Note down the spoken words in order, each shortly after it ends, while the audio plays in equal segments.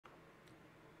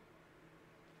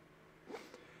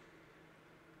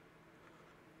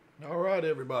right,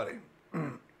 everybody.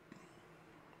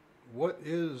 What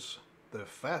is the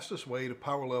fastest way to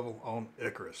power level on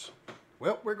Icarus?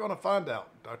 Well, we're going to find out.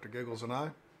 Dr6i66les and I.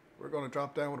 We're going to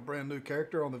drop down with a brand new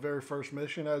character on the very first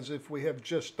mission as if we have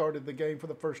just started the game for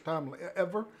the first time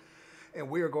ever. And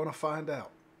we are going to find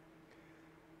out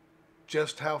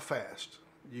just how fast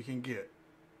you can get.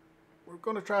 We're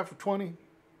going to try for 20,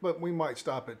 but we might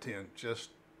stop at 10.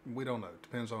 We don't know. It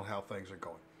depends on how things are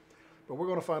going. But we're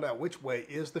going to find out which way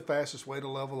is the fastest way to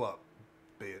level up,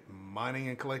 be it mining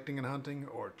and collecting and hunting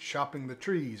or chopping the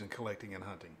trees and collecting and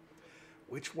hunting.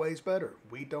 Which way's better?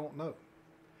 We don't know.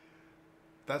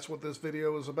 That's what this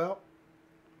video is about.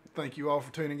 Thank you all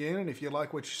for tuning in, and if you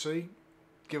like what you see,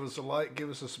 give us a like, give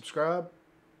us a subscribe,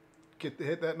 hit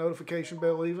that notification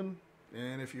bell even,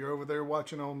 and if you're over there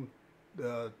watching on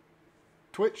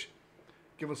Twitch,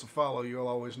 give us a follow. You'll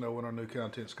always know when our new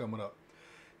content's coming up.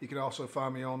 You can also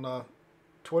find me on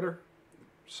Twitter,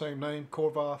 same name,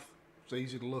 Corvoth. It's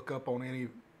easy to look up on any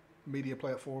media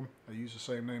platform. I use the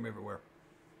same name everywhere.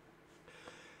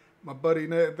 My buddy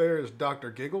there is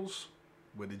Dr6i66les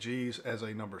with the G's as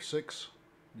a number 6.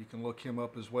 You can look him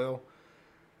up as well.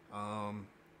 I'll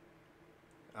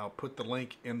put the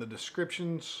link in the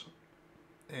descriptions,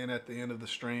 and at the end of the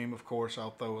stream, of course,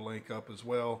 I'll throw a link up as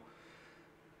well.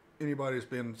 Anybody who's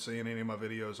been seeing any of my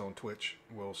videos on Twitch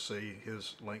will see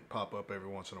his link pop up every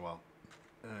once in a while.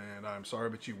 And I'm sorry,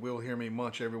 but you will hear me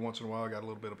munch every once in a while. I got a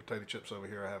little bit of potato chips over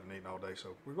here I haven't eaten all day,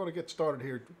 so we're going to get started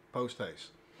here post haste.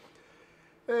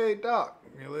 Hey, Doc,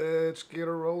 let's get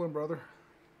her rolling, brother.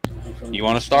 You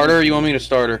want to start her or you want me to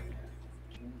start her?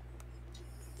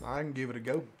 I can give it a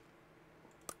go.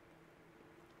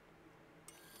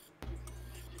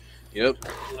 Yep.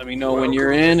 Let me know when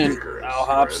you're in, and I'll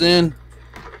hops in.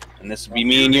 And this will be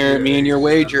me and your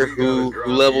wager. Who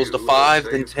levels to 5,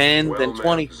 then 10, then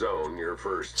 20.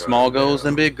 Small goals,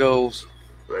 then big goals.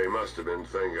 They must have been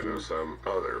thinking of some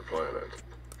other planet.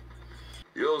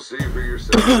 You'll see for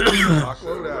yourself.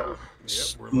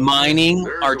 Mining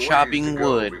or chopping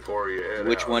wood.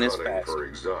 Which one is faster?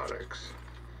 Exotics.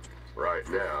 Right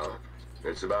now,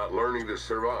 it's about learning to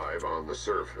survive on the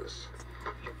surface.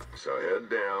 So head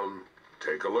down,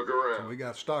 take a look around. So we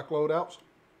got stock loadouts.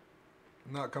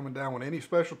 Not coming down with any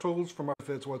special tools from our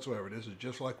fits whatsoever. This is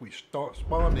just like we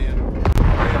spawned in.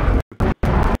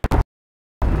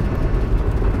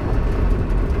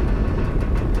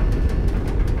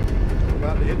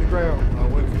 About to hit the ground. I'll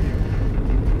wait for you.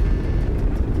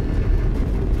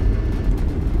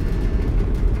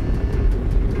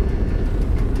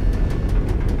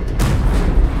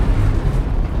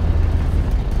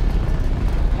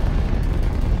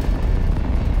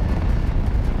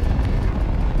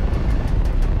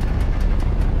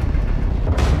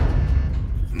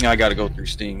 I gotta go through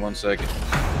Steam. 1 second. Yep,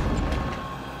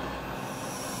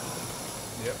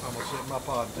 I'm gonna sit in my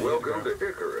pod. Welcome to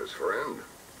Icarus, friend.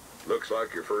 Looks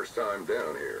like your first time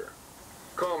down here.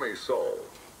 Call me Soul.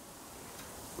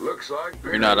 Looks like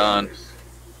you're not on.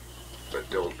 But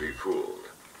don't be fooled.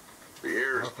 The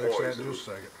air's poison.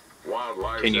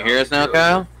 Wildlife. Can you hear us now,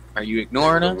 Kyle? Are you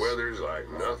ignoring us? The weather's like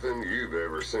nothing you've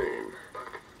ever seen.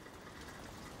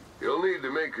 You'll need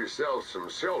to make yourself some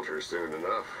shelter soon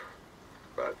enough.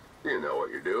 But you know what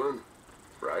you're doing,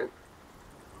 right?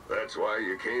 That's why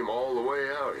you came all the way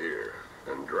out here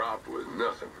and dropped with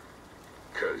nothing.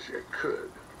 'Cause you could.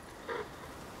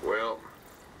 Well,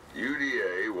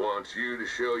 UDA wants you to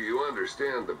show you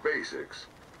understand the basics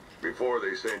before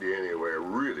they send you anywhere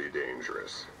really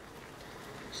dangerous.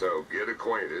 So get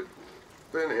acquainted,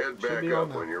 then head back up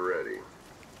when you're ready.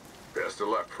 Best of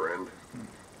luck, friend.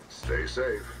 Stay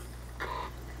safe.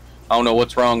 I don't know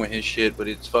what's wrong with his shit, but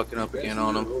it's fucking up again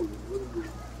on him.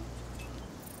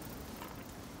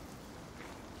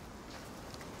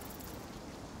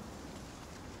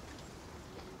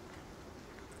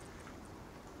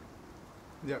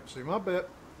 Yep, see, my bet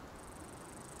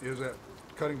is that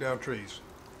cutting down trees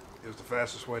is the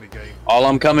fastest way to gain. All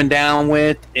I'm coming down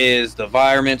with is the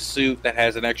environment suit that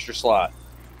has an extra slot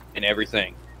and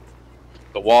everything.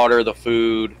 The water, the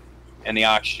food, and the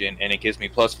oxygen, and it gives me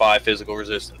 +5 physical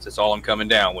resistance. That's all I'm coming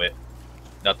down with.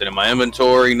 Nothing in my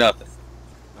inventory, nothing.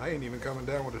 I ain't even coming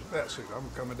down with that suit. I'm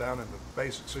coming down in the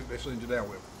basic suit they send you down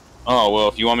with. Oh, well,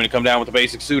 if you want me to come down with the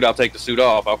basic suit, I'll take the suit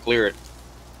off. I'll clear it.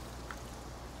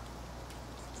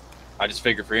 I just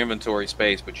figured for inventory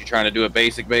space, but you're trying to do a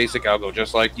basic, I'll go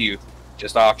just like you.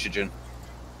 Just oxygen.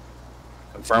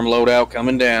 Confirm loadout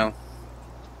coming down.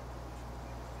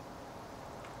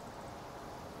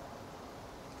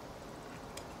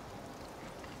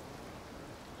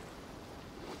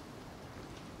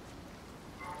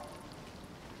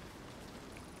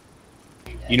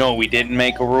 You know what we didn't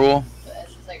make a rule?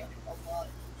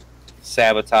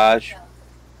 Sabotage.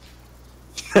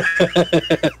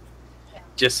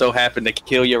 Just so happened to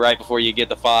kill you right before you get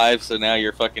the 5, so now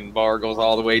your fucking bar goes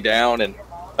all the way down and...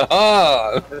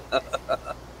 Ah!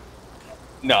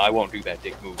 No, I won't do that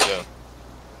dick move, though.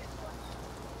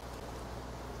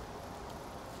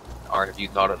 Or have you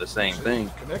thought of the same thing?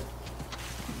 Connect.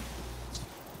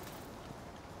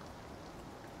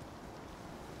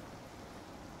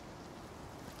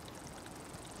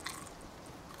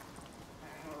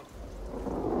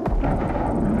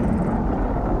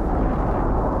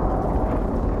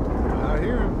 I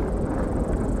hear him.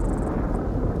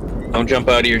 Don't jump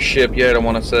out of your ship yet. I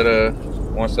want to set a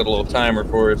little timer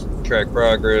for us. Track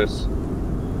progress.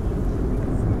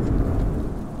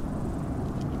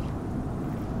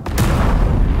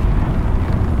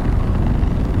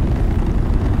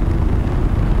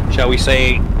 Shall we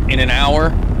say in an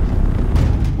hour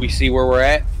we see where we're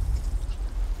at?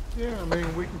 Yeah, I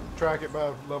mean, we can track it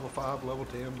by level 5, level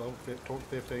 10, level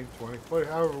 15, 20,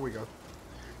 however we go.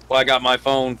 Well, I got my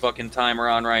phone fucking timer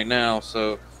on right now,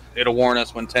 so it'll warn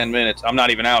us when 10 minutes. I'm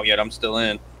not even out yet. I'm still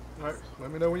in. All right,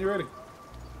 let me know when you're ready.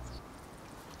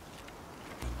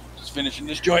 Just finishing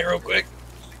this joint real quick.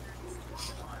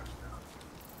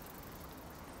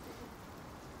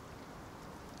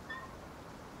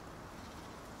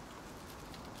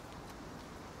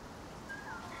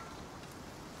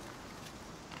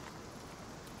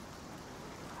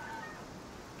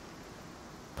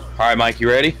 All right, Mike, you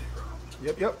ready?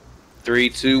 Yep. 3,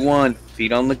 2, 1.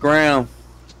 Feet on the ground.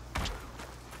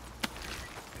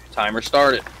 Timer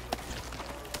started.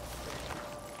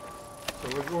 So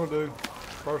what we're going to do,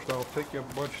 first off, take you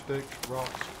up a bunch of sticks,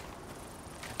 rocks.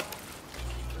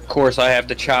 Of course, I have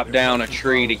to chop down a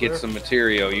tree to get some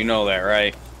material. You know that,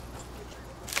 right?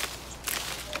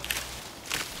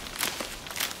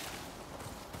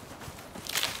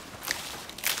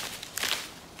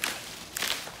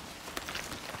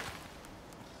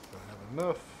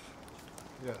 Enough.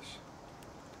 Yes.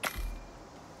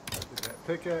 Get that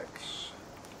pickaxe.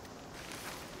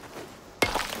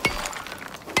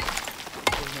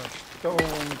 There's enough stone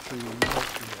to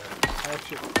make the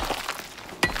hatchet.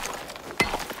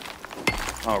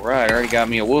 Alright, I already got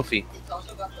me a woofie.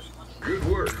 Good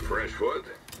work, Freshfoot.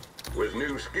 With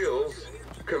new skills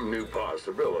come new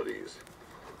possibilities.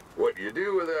 What you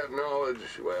do with that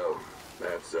knowledge, well,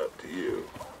 that's up to you.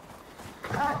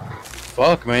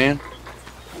 Fuck, man.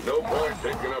 No point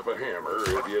picking up a hammer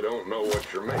if you don't know what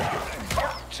you're making.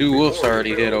 2 wolves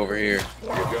already hit over here. You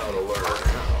gotta learn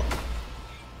how.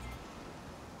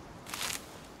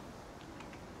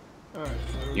 All right,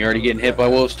 so You already getting hit by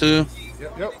wolves too?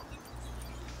 Yep.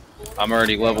 I'm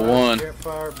already level 1.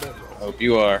 Campfire bedrock. Hope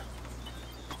you are.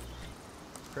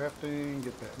 Crafting,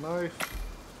 get that knife.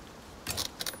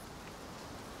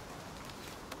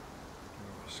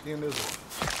 Skin is off.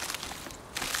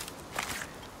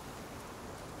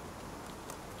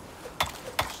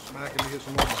 Smack him to get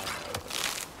some more money.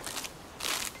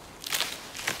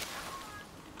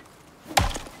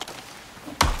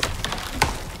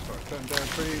 Start cutting down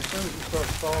trees. As soon as you start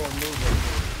falling, move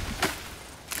over.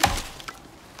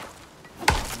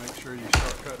 Make sure you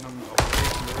start cutting them away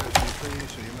from the rest of your trees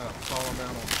so you're not falling down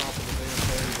on top of the damn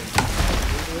thing and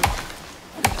do this.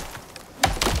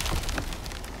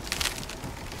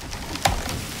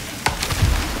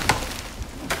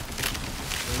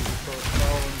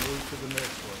 To the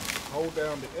next one. Hold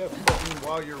down the F button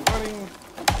while you're running,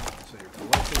 so you're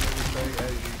collecting everything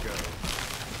as you go.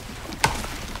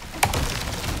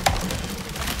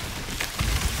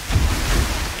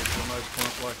 Get a nice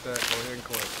clump like that, go ahead and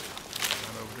collect it.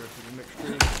 Run over here to the next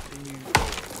tree, continue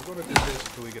going. We're going to do this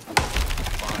until we get to level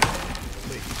 5 at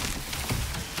least.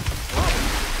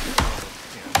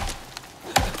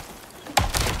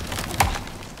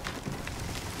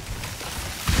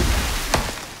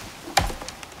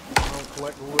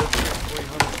 Collect the wood, we got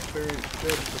 300 experience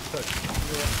just to touch it.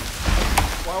 Yeah.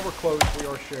 While we're close, we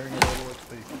are sharing it over with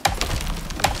people.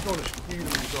 This is going to skew the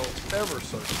results ever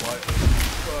so slightly,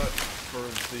 but for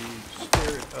the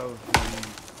spirit of the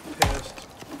test, it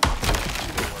should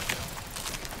still work out.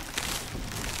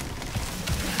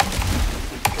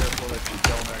 Be careful that you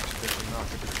don't accidentally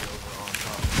knock a tree over on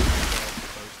top of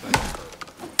those things hurt.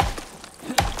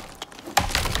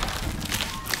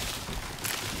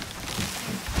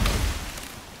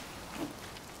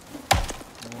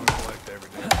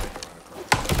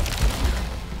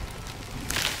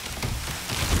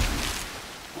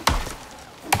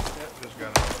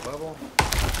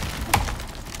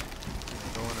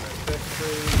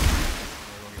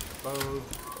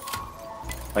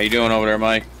 How you doing over there,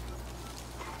 Mike?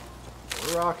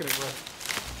 We're rocking it,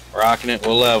 bro. Rocking it.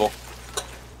 We'll level.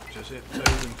 Just hit 2 and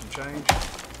some change.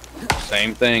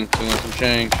 Same thing, 2 and some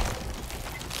change.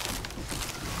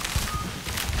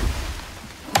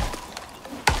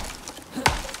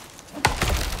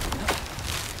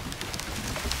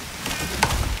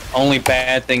 Only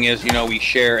bad thing is, you know, we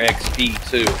share XP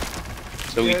too,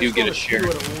 so we do get a share. It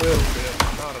a little bit,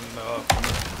 not enough,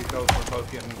 because we're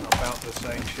both getting about the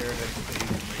same shared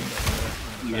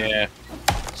XP. Yeah,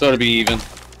 so it'll be even.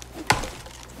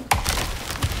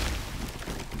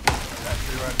 That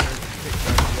tree right there just kicks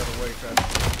back the other way, trying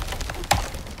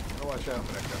to watch out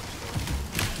for that kind of stuff.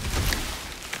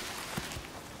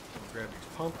 Grab these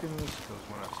pumpkins, because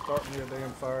when I start me a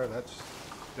damn fire, that's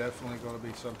definitely going to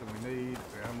be something we need.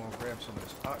 I'm going to grab some of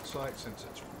this oxide since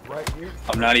it's right here.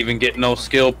 I'm not even getting no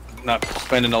skill, not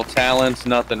spending no talents,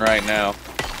 nothing right now.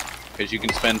 Because you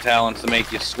can spend talents to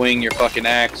make you swing your fucking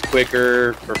axe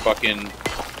quicker for fucking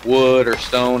wood or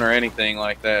stone or anything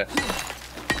like that.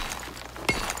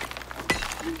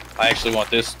 I actually want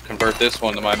this, convert this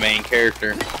one to my main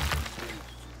character.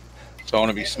 So I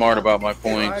want to be smart about my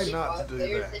points. Try not to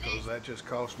do that, because that just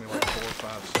cost me like 4 or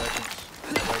 5 seconds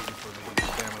waiting for the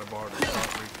stamina bar to start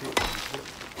repeating.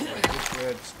 Like this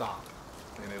red stop,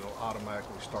 and it'll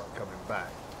automatically start coming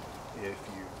back. If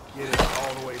you get it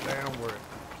all the way down where it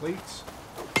completes,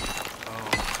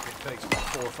 it takes about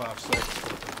 4 or 5 seconds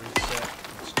for it to reset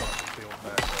and start to build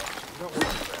back up. So you don't worry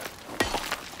about that.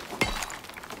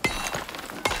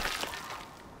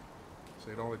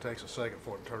 See, it only takes a second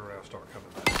for it to turn around and start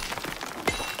coming back.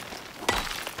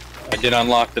 I did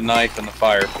unlock the knife in the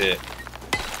fire pit.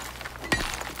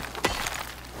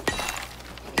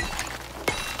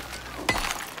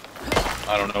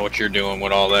 I don't know what you're doing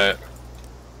with all that.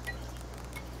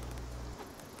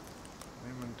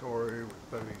 Inventory, we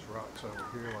put these rocks over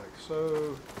here like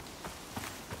so.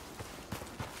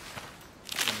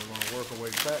 And we're going to work our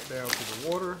way back down to the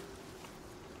water.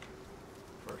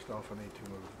 First off, I need to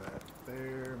move that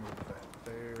there, move that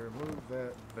there, move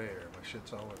that there. My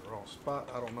shit's all in the wrong spot.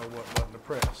 I don't know what button to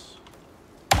press.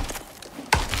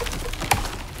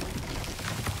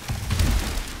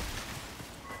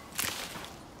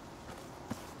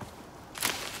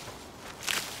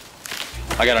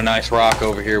 I got a nice rock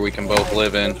over here we can both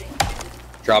live in.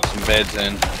 Drop some beds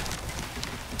in.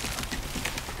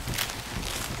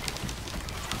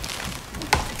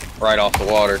 Right off the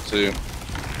water too.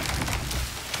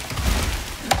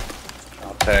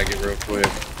 I'll tag it real quick.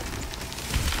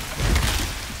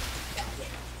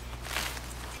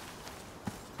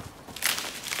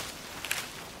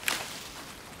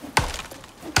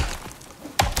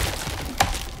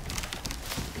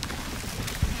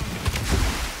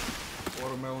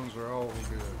 Watermelons are all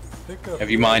good. Pick up. Have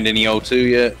you mined any O2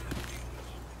 yet?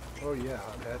 Oh yeah,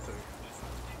 I'd have to.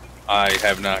 I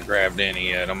have not grabbed any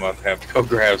yet. I'm about to have to go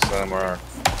grab some or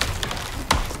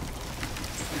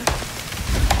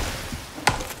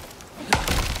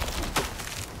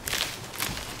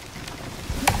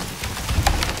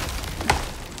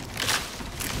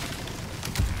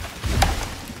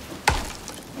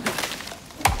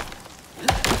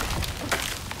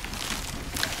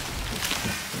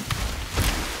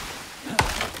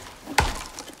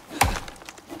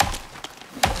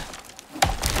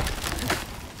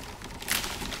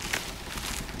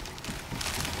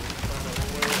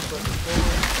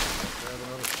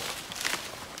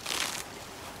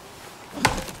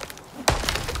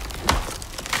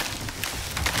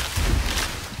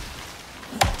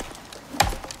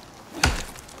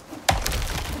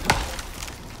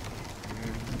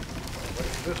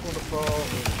this one to fall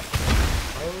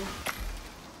is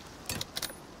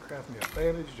craft me a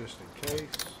bandage just in case.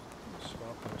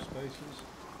 Swap those spaces.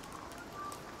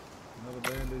 Another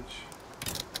bandage.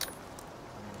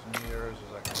 And as many arrows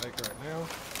as I can make right now.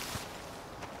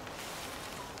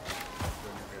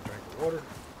 Then give me a drink of water.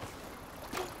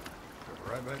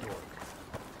 Go right back to work.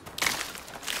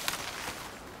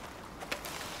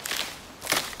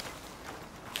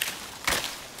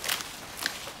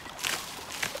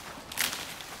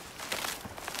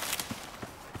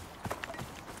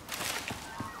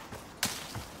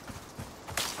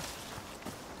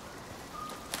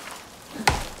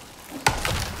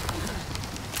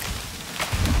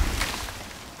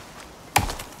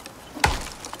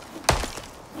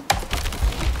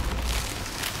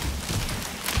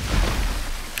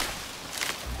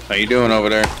 how you doing over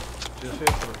there? Just hit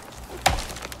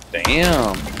 3.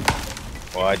 Damn.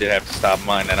 Well, I did have to stop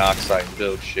mining that oxide and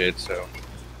build shit, so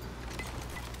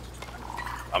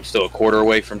I'm still a quarter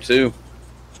away from 2.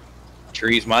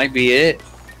 Trees might be it.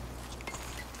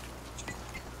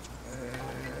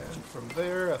 And from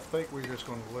there, I think we're just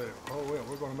going to let it. Oh well,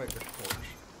 we're going to make this torch.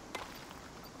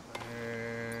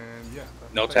 And Yeah.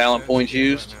 No talent points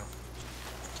used? Right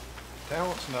now.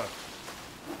 Talents, no.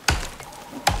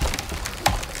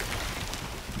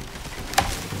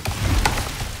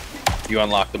 You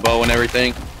unlock the bow and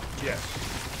everything? Yes.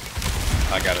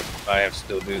 I have to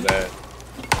still do that.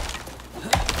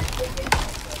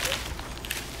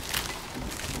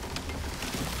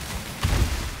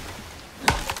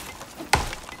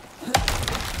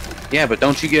 Yeah, but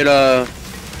don't you get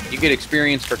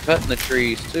experience for cutting the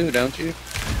trees too, don't you?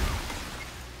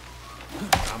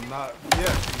 I'm not.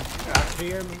 Yeah, I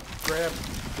can grab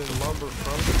the lumber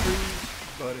from the trees,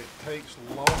 but it takes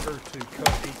longer to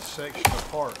cut each section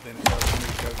apart than it does for me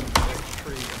to go to the next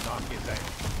tree and knock it down.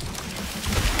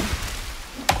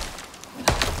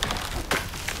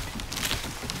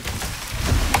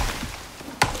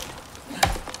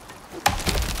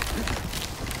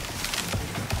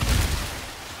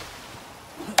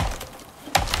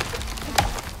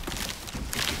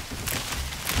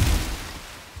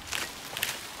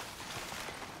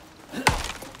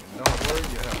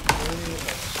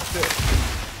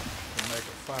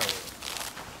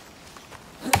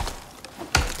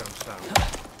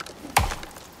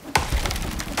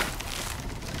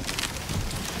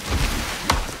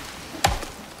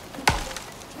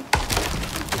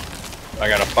 I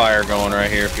got a fire going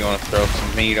right here if you want to throw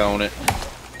some meat on it.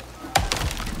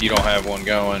 You don't have one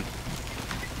going.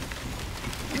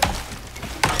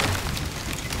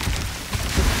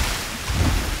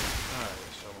 Alright,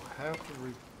 so I have to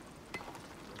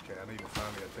okay, I need to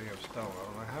find me a damn stone. I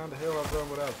don't know how in the hell I've run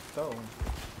without a stone.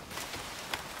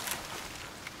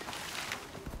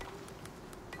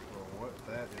 Or what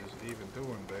that is even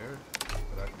doing there.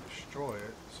 But I can destroy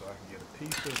it so I can get a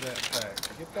piece of that back.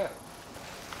 Get that.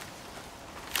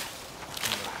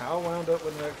 How I wound up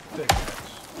with an extra pickaxe.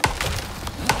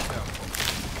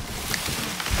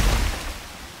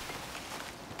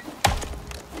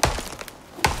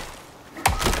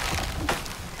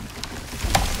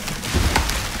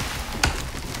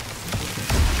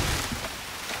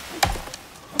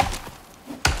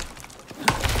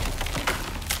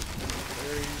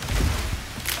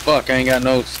 Fuck, I ain't got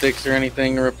no sticks or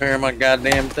anything to repair my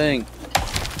goddamn thing.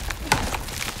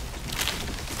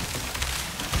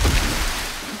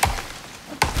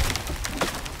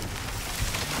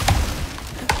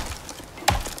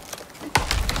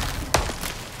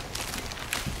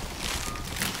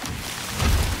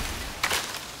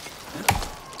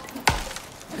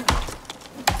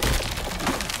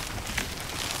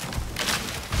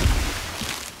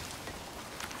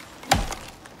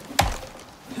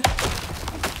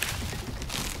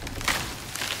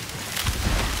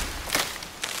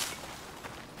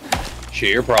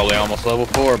 Shit, you're probably almost level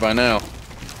 4 by now.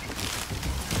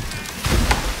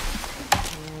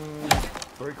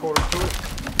 3/4 to it.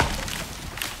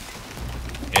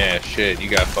 Yeah, shit, you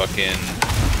got fucking...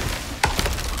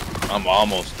 I'm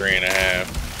almost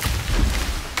 3.5.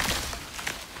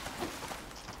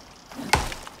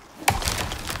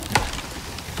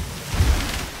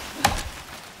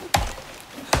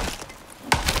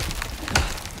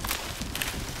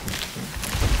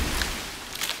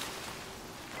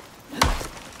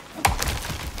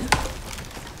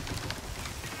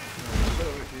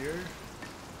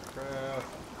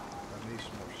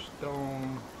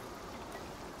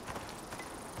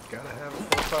 Gotta have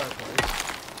it for a fireplace.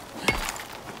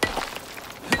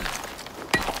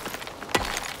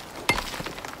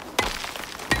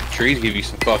 Trees give you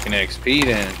some fucking XP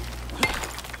then.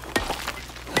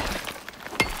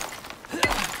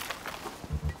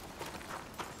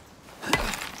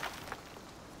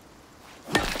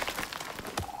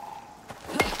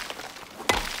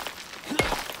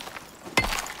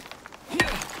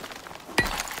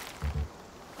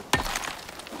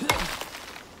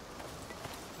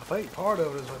 I think part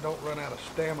of it is I don't run out of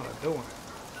stamina doing it.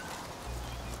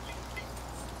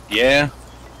 Yeah.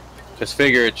 Just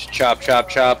figure it's chop, chop,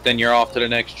 chop, then you're off to the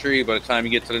next tree. By the time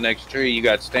you get to the next tree, you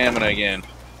got stamina again.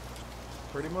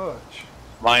 Pretty much.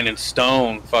 Mining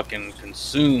stone fucking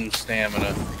consumes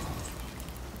stamina. Well,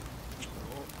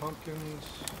 pumpkins.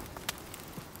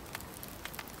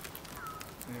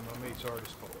 And my meat's already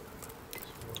spoiled. So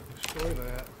we'll destroy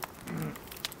that.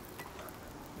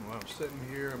 While I'm sitting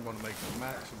here, I'm going to make a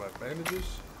max of my bandages.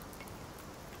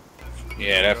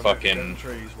 Yeah, that fucking...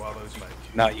 trees while those make.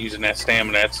 Not using that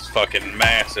stamina, that's a fucking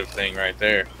massive thing right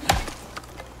there.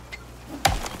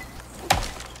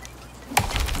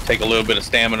 Take a little bit of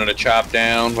stamina to chop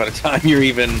down. By the time you're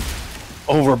even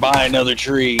over by another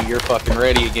tree, you're fucking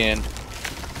ready again.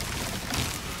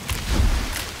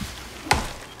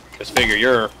 Just figure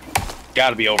you're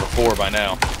gotta be over 4 by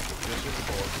now.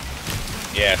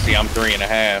 Yeah, see, I'm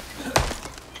 3.5.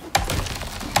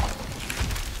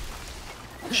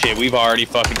 Shit, we've already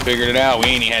fucking figured it out. We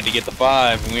ain't even had to get the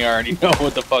 5, and we already know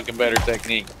what the fucking better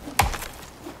technique.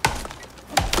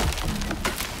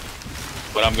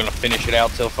 But I'm gonna finish it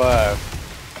out till 5.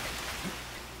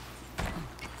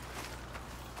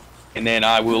 And then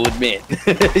I will admit,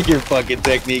 your fucking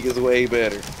technique is way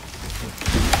better.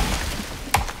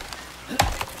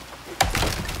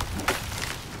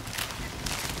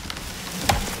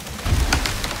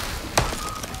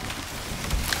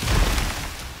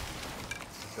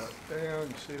 Duck down,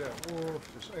 you see that wolf?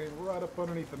 Just aim right up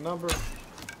underneath the number.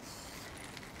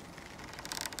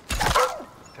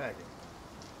 Tag him.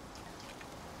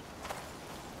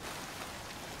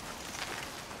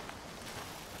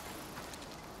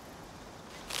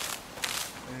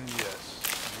 And yes,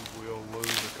 we will lose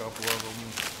a couple of them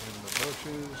in the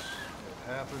bushes. It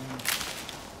happens.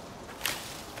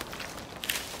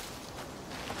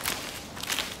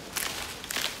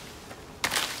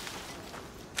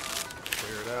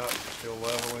 Clear it out, you're still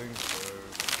leveling, so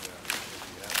yeah, if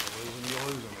you have to lose them, you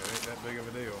lose them. It ain't that big of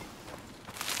a deal.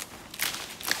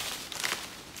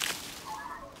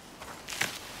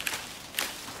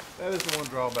 That is the one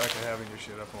drawback of having your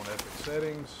shit up on epic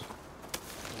settings.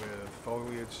 With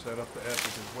foliage set up to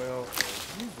epic as well,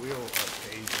 you will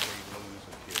occasionally lose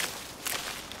a kill.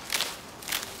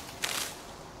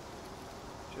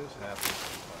 Just happens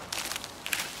sometimes.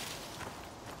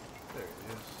 There it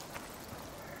is.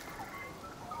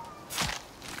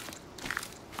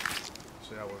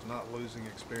 See, I was not losing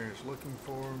experience looking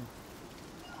for him.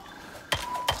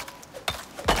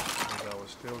 Because I was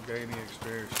still gaining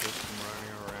experience just from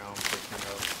running around picking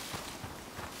up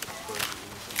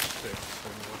bushes and sticks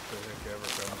and what the heck ever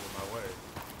comes in my way.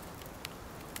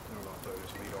 I'm going to throw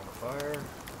this meat on the fire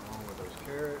along with those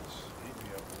carrots. Eat me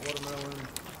up a watermelon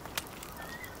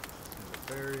and the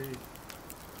berry.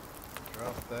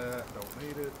 Drop that. Don't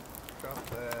need it. Drop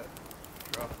that.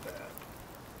 Drop that.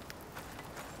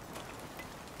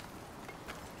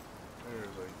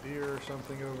 There's a deer or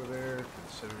something over there,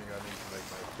 considering I need to make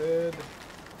my bed.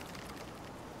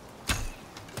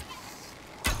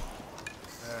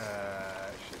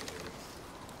 I should have hit him.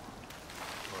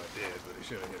 Well, I did, but I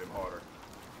should have hit him harder.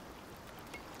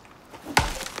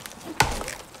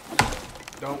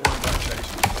 Don't worry about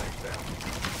chasing things down.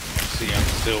 See, I'm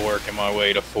still working my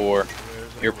way to 4.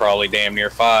 You're probably damn near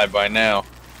 5 by now.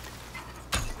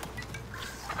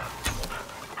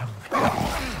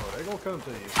 Oh, they're gonna come to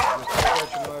you. So just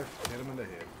catch your knife, hit them in the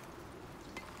head.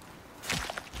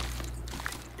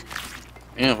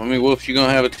 Yeah, how many wolves you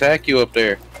gonna have attack you up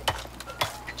there?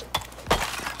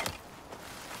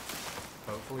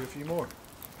 Hopefully a few more.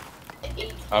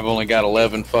 I've only got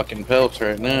 11 fucking pelts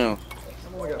right now.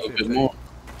 I've only got A bit 15. more.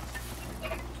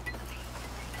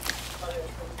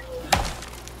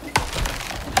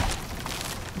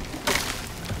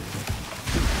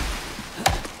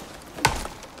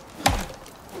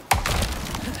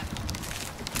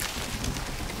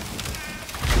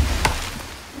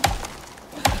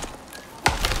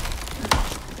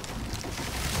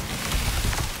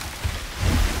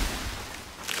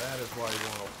 That is why you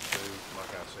want to do,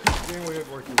 like I said, begin with,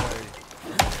 work your way to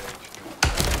the edge.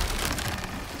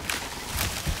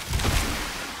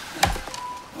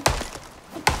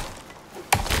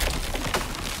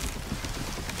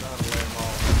 Try to lay them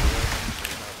all in the way so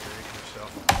you're not creating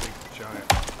yourself a big giant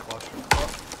cluster.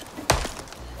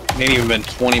 It ain't even been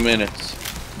 20 minutes.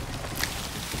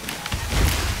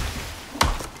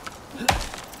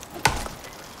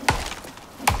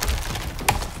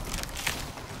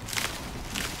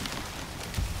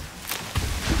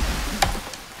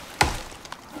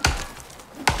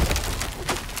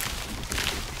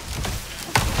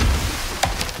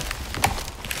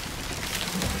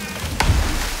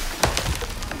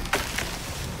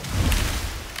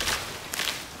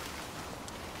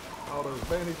 All those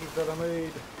bandages that I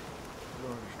made, we're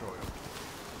going to destroy them.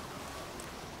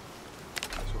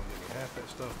 That's going to give me half that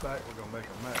stuff back. We're going to make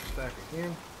a max stack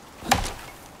again.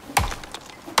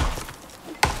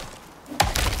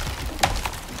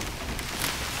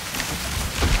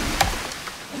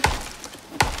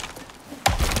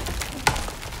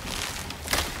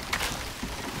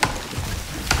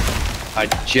 I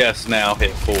just now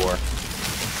hit 4. Just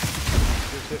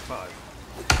hit 5.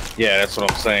 Yeah, that's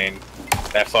what I'm saying.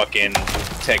 That fucking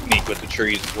technique with the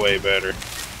trees is way better.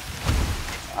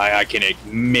 I can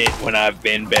admit when I've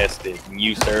been bested, and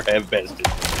you, sir, have bested.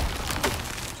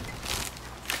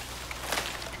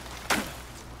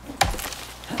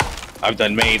 I've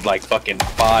done made like fucking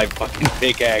 5 fucking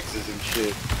pickaxes and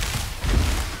shit.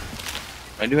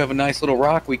 I do have a nice little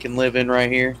rock we can live in right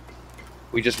here.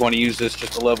 We just want to use this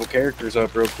just to level characters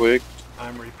up real quick.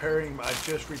 I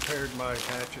just repaired my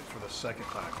hatchet for the second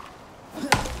time.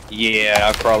 Yeah,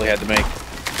 I probably had to make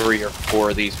 3 or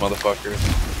 4 of these motherfuckers.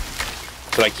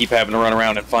 But I keep having to run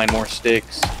around and find more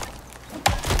sticks. I'm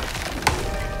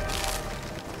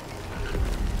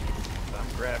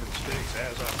grabbing sticks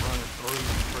as I'm running through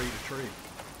tree to tree.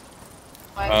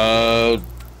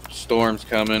 Storm's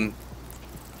coming.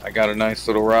 I got a nice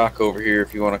little rock over here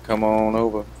if you want to come on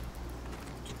over.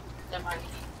 I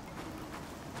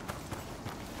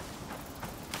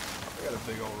got a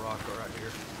big old rock right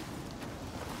here.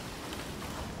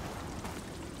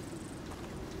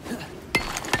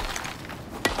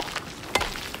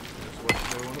 That's what you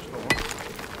do on a storm.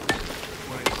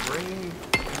 When it's green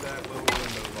in that little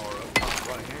window bar up top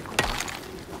right hand corner,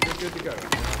 you're good to go.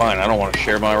 Fine, I don't want to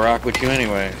share my rock with you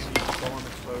anyways. Storm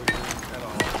exposure at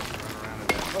all. Run around in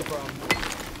that. No problem.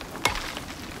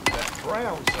 That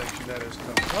brown section that is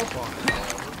coming up on it,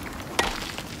 however,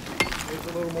 is a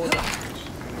little more dangerous.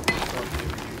 And it will start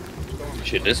giving you storm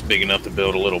Shit, this is big enough to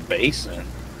build a little basin.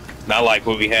 Not like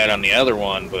what we had on the other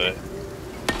one, but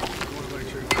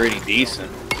pretty decent.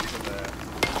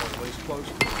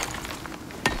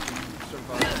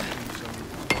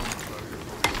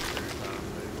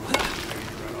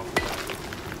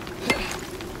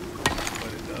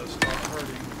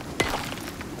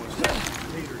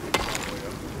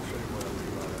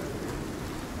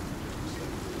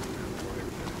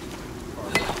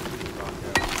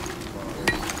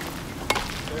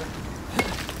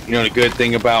 You know the good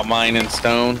thing about mining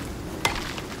stone?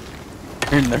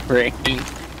 In the rain.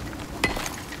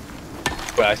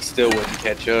 But I still wouldn't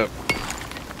catch up.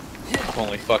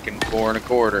 Only fucking 4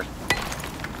 1/4.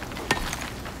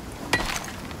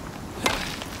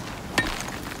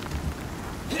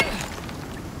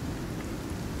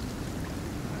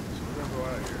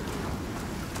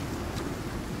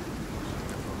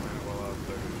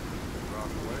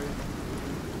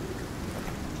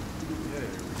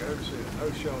 No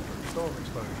shelter, storm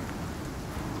exposure.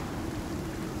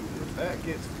 If that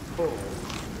gets full,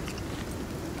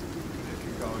 it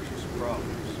can cause you some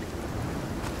problems.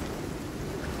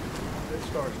 It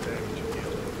starts damaging you a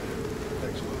little bit. It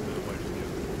takes a little bit away from you.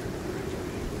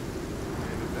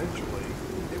 And eventually,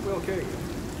 it will kill you.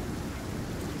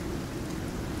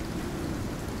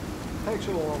 Takes a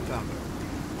long time though.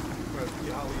 But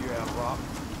you have rock.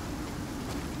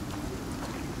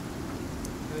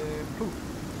 And poof.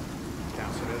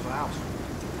 Counts it as a house.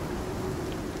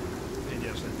 And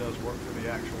yes, it does work for the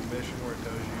actual mission where it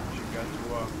tells you you've got to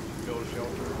build a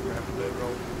shelter, grab a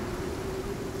bedroll.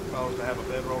 If I was to have a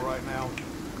bedroll right now,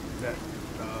 that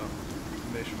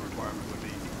mission requirement would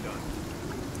be done.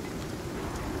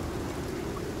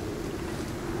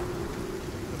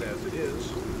 But as it is,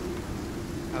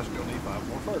 I still need 5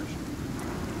 more first.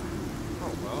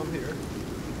 Oh, well, I'm here.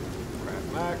 Craft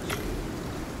max.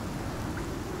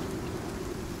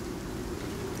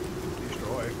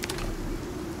 Destroy.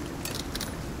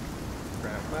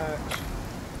 Craft max.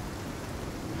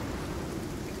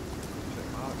 Check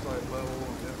my oxide level.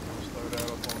 Yep, I'll start that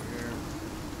up on here.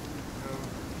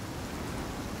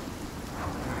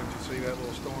 And you see that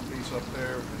little storm piece up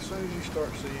there? As soon as you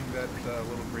start seeing that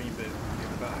little green bit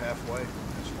get about halfway,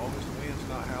 as long as the wind's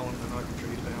not howling and knocking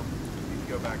trees down, you can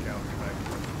go back out and come back to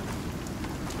work.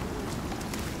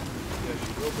 Yes,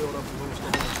 you will build up a little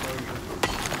storm exposure,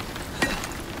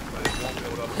 but it won't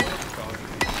build up enough to cause you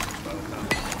issues by the time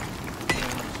the storm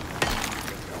ends.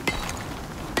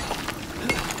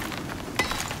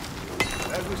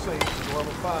 As we see, it's a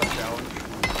level 5 challenge.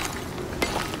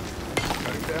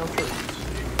 Cutting down trees.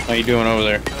 How you doing over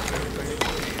there?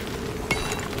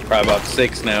 Probably about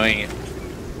 6 now, ain't you?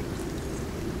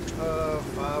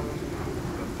 5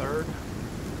 1/3.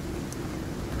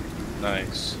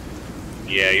 Nice.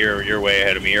 Yeah, you're way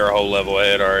ahead of me. You're a whole level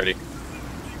ahead already.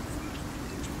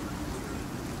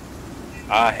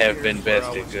 I have been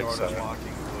bested, good son. But I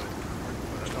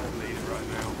don't need it right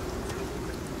now.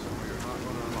 So we're not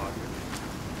going to unlock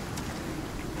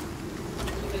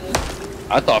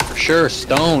it. I thought for sure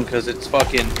stone, because it's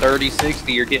fucking 30,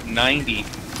 60, you're getting 90.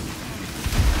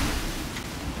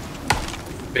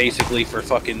 Basically for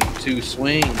fucking 2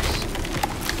 swings.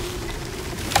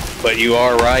 But you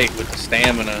are right with the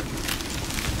stamina.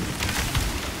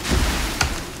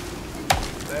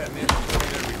 That and in between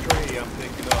every tree I'm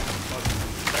picking up fucking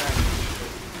back and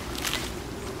shit.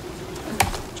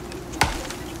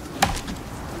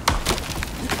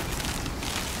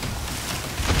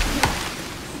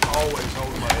 Always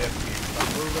hold my F key. If I'm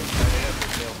moving, my F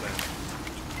is held down.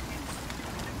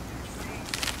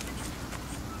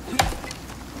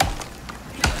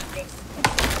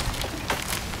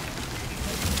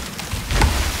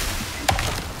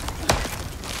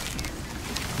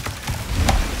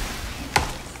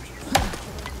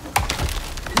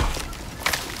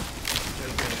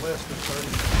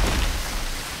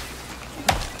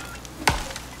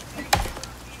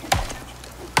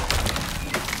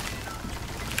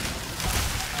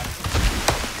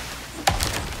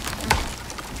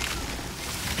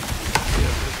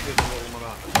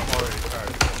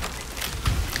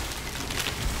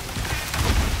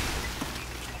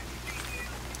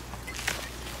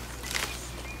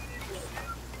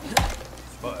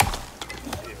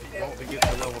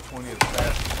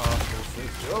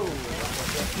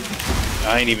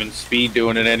 I ain't even speed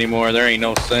doing it anymore. There ain't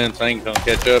no sense. I ain't gonna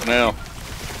catch up now.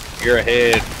 You're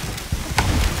ahead.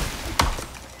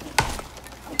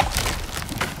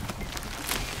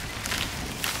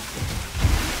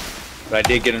 But I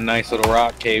did get a nice little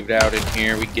rock caved out in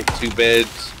here. We can get 2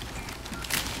 beds.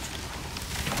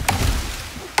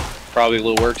 Probably a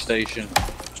little workstation.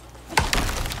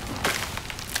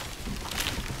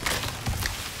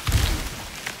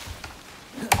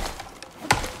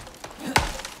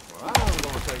 Well, I'm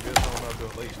going to take this on up to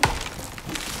at least.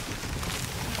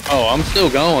 Oh, I'm still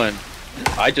going.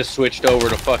 I just switched over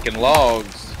to fucking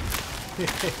logs.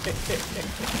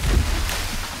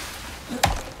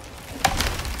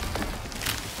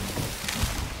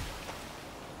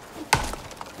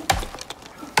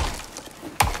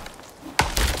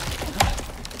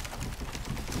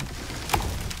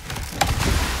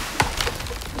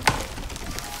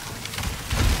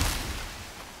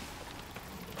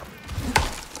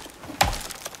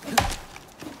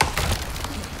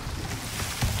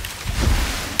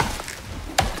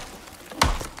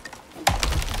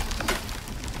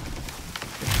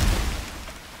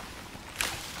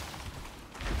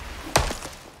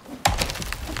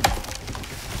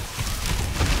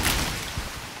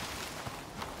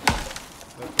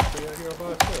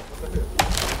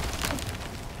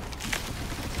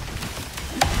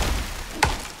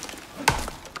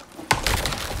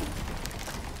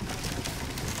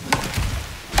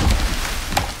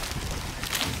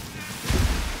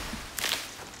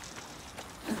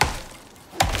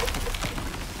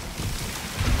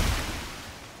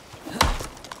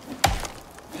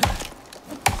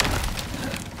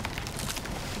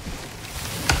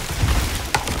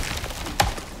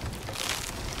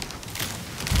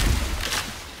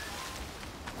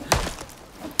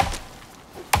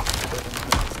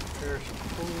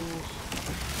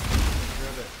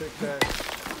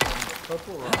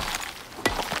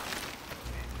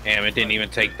 Damn, it didn't even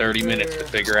take 30 minutes to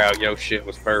figure out yo shit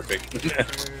was perfect. Right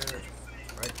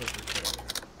click repair.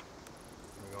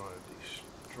 We're going to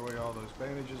destroy all those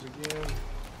bandages again.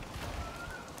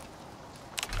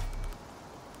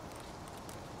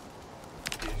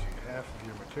 Gives you half of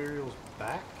your materials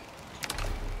back.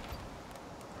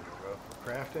 Go for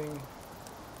crafting.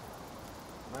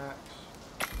 Max.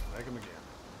 Make them again.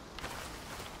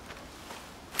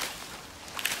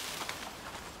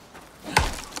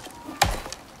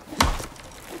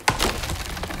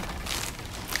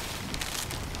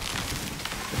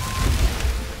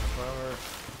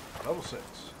 Level 6.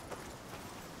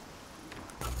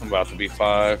 I'm about to be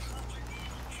 5.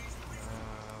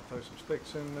 Throw some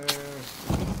sticks in there.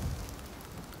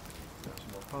 Got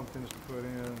some more pumpkins to put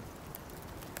in.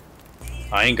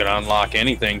 I ain't gonna unlock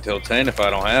anything till 10 if I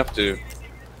don't have to.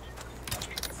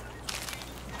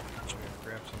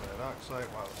 Grab some of that oxide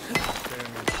while it's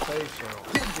standing in the face so I don't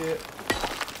forget.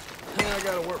 And I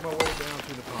gotta work my way down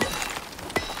to the pond.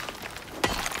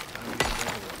 Time to get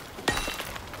down to water.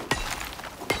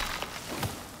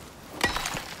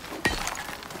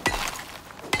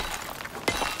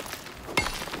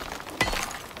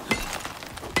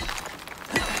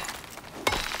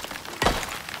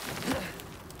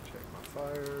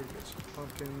 Get some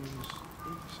pumpkins.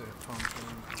 Oops, a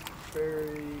pumpkin.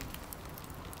 Berry.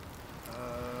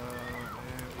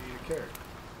 And eat a carrot.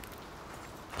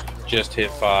 Just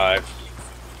hit 5.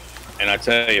 And I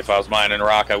tell you, if I was mining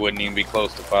rock, I wouldn't even be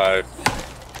close to 5.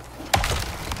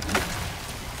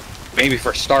 Maybe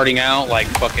for starting out, like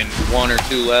fucking 1 or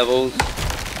 2 levels,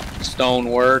 stone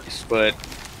works, but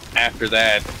after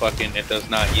that, fucking, it does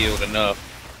not yield enough.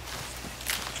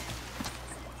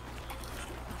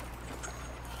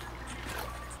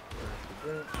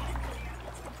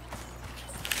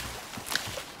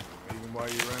 Even while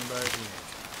you run back in.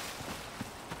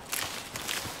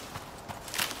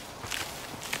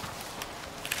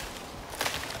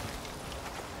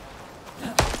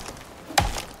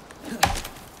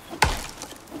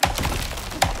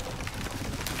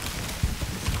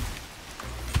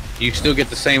 You still get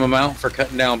the same amount for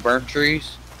cutting down burnt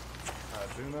trees? I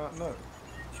do not know.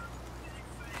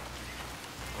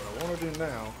 What I want to do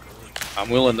now... I'm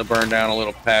willing to burn down a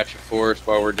little patch of forest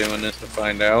while we're doing this to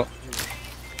find out.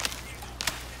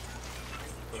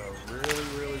 But I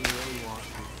really want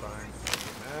to find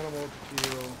an animal to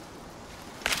kill.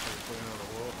 Put another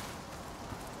wolf.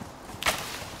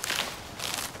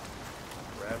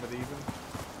 Rabbit even.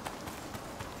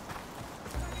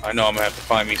 I know I'm gonna have to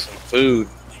find me some food.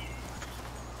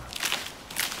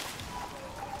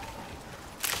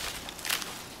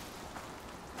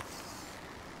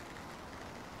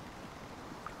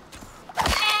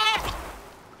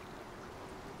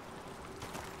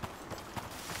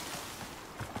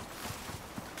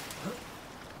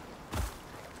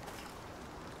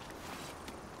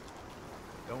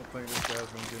 don't think this guy's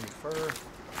gonna give me fur.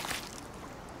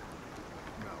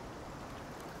 No.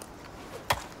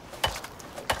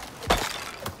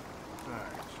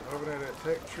 Alright, so over there that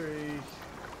tech tree.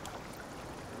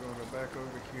 We're gonna go back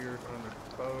over here under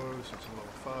bows. It's a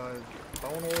level 5. Get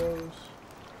bone arrows.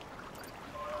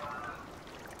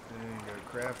 And go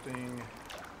crafting.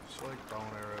 Select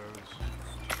bone arrows.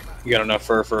 You got enough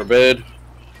fur for a bed?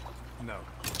 No.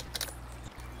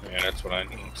 Yeah, that's what I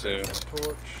need too.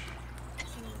 Torch.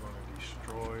 And we're going to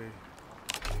destroy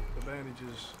the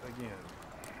bandages again.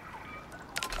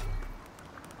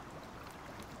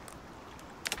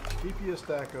 Keep you a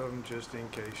stack of them just in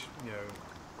case, you know,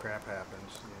 crap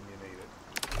happens and you need it.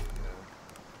 You know.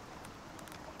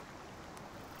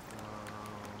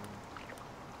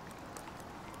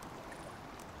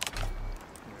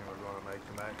 And we're going to make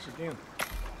the max again.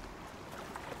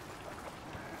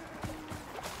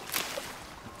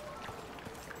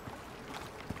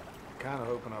 Kind of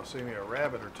hoping I'll see me a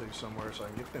rabbit or two somewhere so I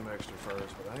can get them extra furs,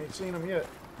 but I ain't seen them yet.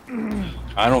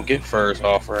 I don't get furs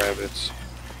off rabbits.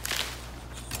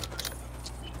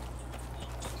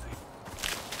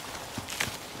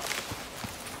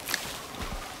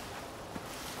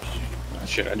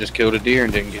 Shit, I just killed a deer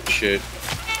and didn't get shit.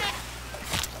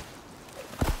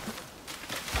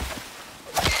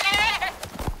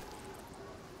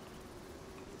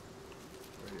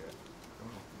 Where you at? Oh,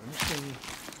 let me see.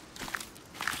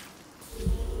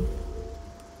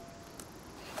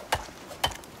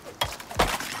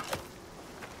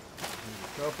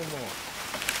 Couple more.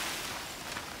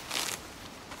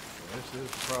 This is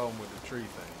the problem with the tree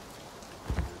thing.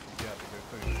 You got the good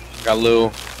food. Got a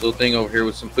little thing over here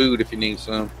with some food if you need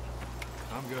some.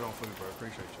 I'm good on food, bro. I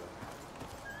appreciate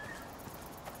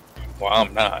you. Well,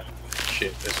 I'm not.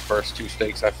 Shit, this first 2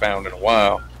 steaks I found in a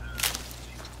while.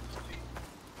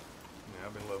 Yeah,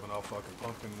 I've been living off fucking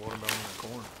pumpkin, watermelon, and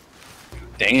corn.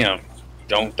 Damn.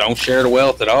 Don't share the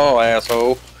wealth at all,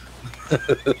 asshole.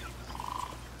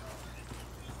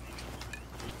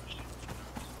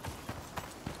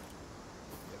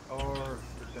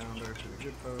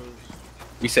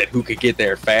 We said who could get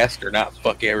there faster, not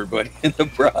fuck everybody in the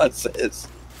process.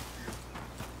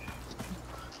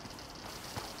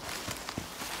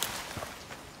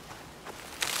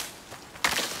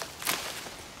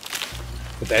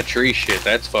 But that tree shit,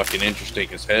 that's fucking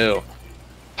interesting as hell.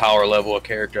 Power level a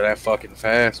character that fucking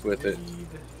fast with it.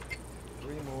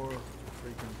 3 more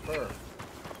freaking fur.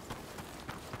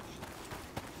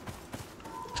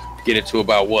 Get it to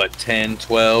about what, 10,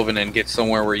 12, and then get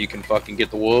somewhere where you can fucking get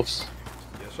the wolves?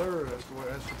 Yes, sir. That's the way.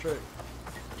 That's the trick.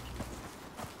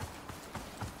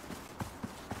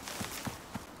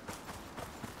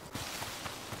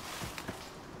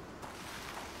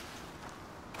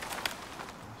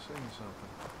 I'm seeing something.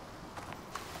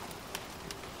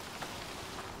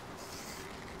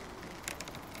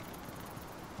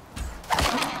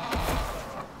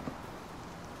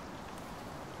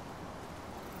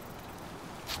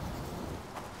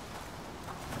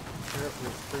 Careful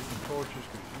with freaking torches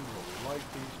because you will light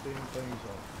these damn things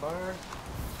on fire.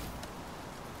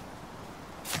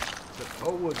 Set the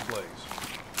whole woods blaze.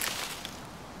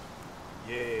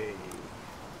 Yay.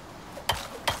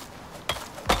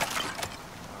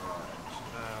 Alright, so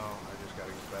now I just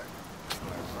gotta get back to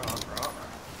my rock.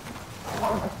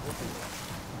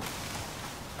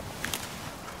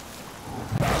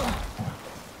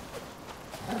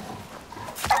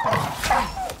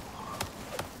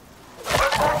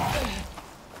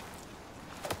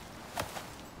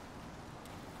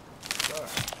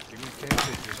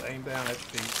 Just aim down at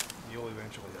the feet, you'll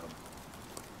eventually help.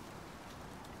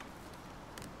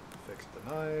 Fix the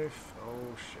knife.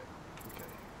 Oh shit.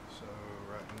 Okay, so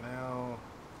right now,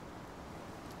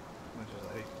 much as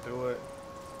I hate to do it,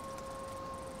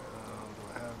 do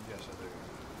I have? Yes, I do.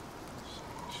 Let's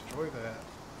see. Destroy that.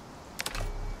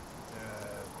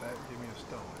 That gave me a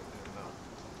stone. It did not.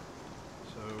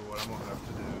 So what I'm gonna have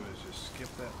to do is just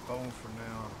skip that bone for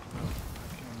now. I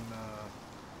can.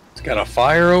 It's got a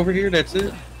fire over here, that's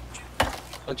it?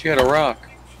 Thought you had a rock.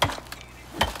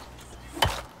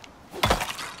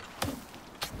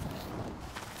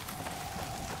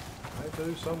 I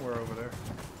do somewhere over there.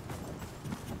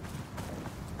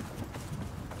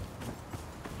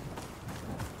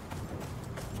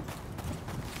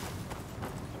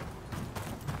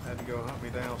 Had to go hunt me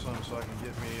down something so I can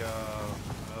get me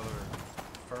another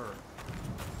fur.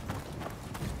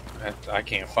 I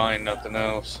can't find nothing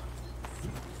else.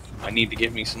 I need to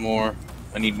get me some more.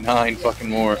 I need 9 fucking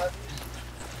more.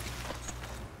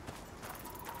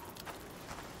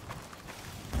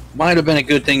 Might have been a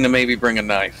good thing to maybe bring a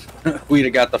knife. We'd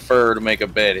have got the fur to make a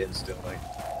bed instantly.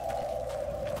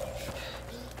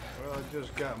 Well,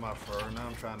 just got my fur. Now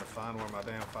I'm trying to find where my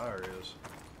damn fire is.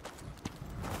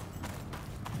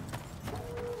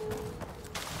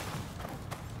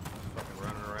 Fucking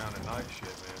running around at night shit,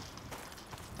 man.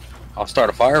 I'll start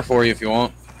a fire for you if you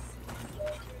want.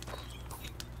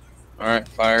 Alright,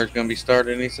 fire's gonna be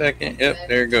started any second. Yep,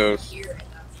 there it goes.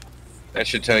 That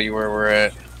should tell you where we're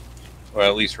at. Well,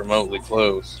 at least remotely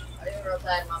close. I didn't really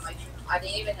have my I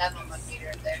didn't even have my meter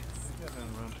up there. That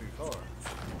doesn't run too far.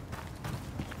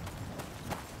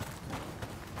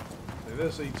 See,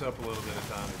 this eats up a little bit of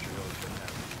time that you really shouldn't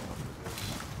have for this.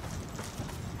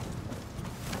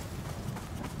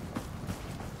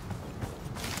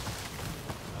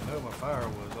 I know my fire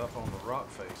was up on the rock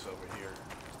face over here.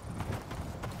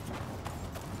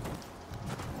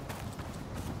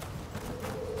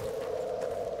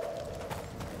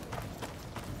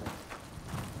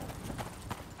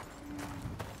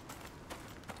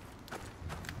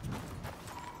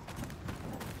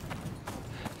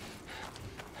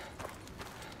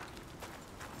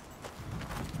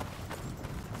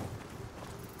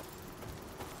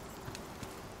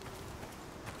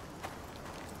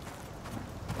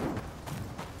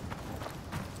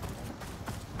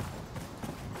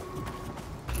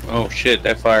 Oh shit,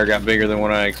 that fire got bigger than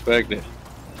what I expected.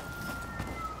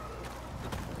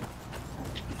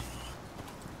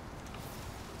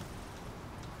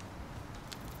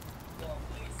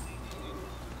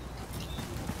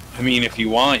 I mean, if you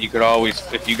want, you could always,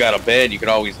 if you got a bed, you could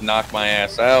always knock my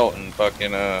ass out and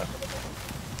fucking, We're gonna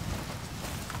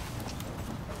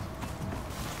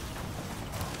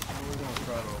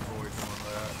try to avoid doing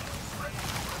that.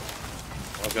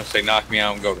 I was gonna say knock me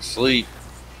out and go to sleep.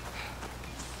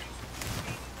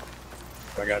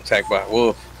 I got attacked by a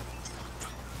wolf.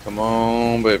 Come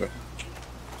on, baby.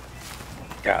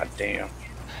 God damn.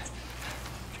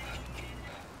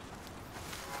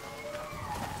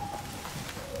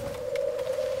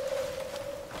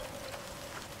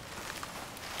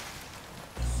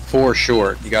 Four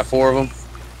short. You got four of them?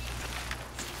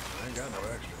 I ain't got no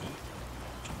extras.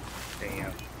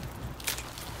 Damn.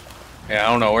 Yeah,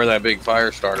 I don't know where that big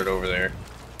fire started over there.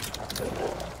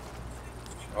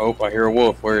 Oh, I hear a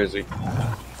wolf. Where is he?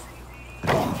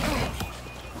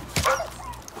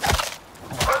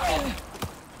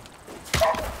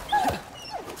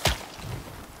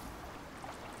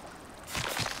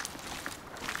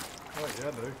 Oh, yeah,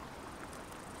 I do.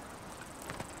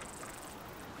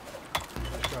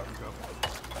 Shot a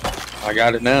couple. I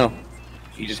got it now.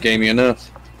 He just gave me enough.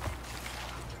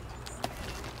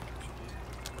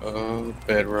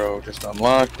 Bedroll. Just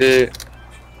unlocked it.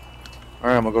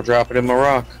 Alright, I'm gonna go drop it in my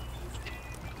rock.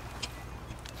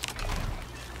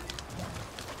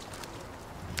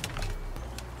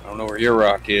 I don't know where your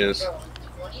rock is. Bro,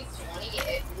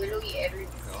 2020, literally every.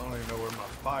 I don't even know where my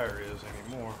fire is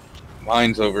anymore.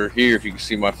 Mine's over here if you can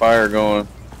see my fire going.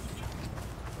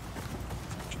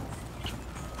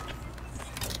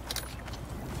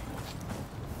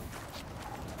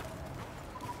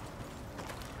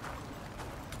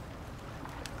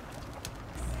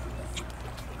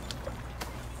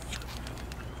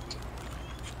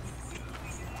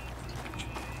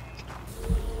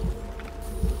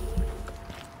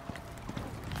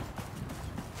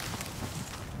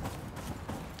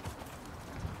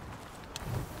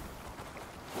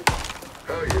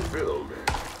 How you build,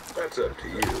 that's up to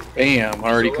you. Bam, I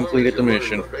already So long completed as the you learn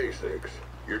mission. the basics,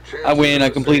 your chances I win, are I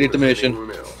the completed same the as mission.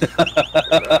 anyone else.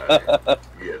 And I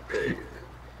get paid.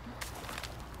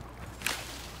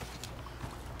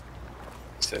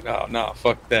 Said, oh no,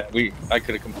 fuck that. I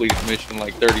could have completed the mission in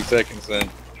like 30 seconds then.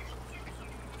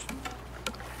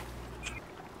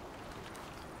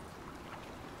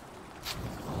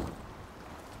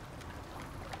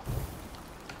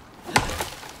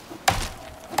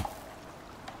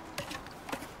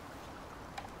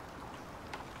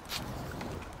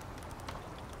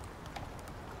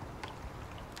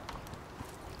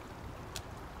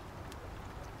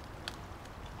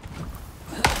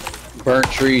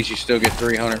 Burnt trees you still get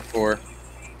 300 for. It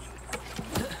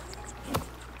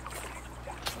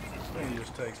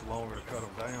just takes longer to cut them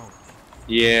down.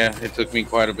 Yeah, it took me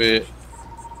quite a bit.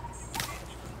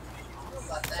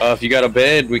 If you got a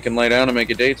bed, we can lay down and make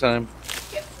it daytime.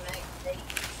 You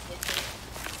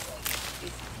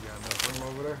got enough room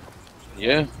over there?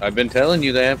 Yeah, I've been telling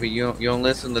you that, but you don't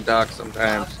listen to Doc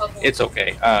sometimes. It's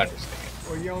okay, I understand.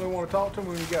 Well, you only want to talk to me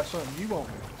when you got something you want.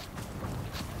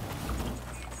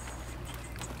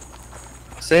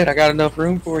 I said I got enough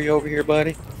room for you over here,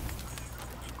 buddy.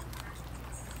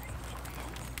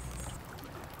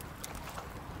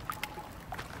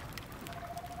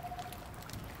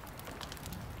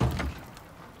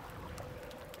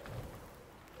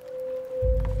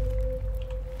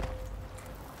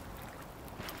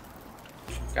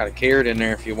 Got a carrot in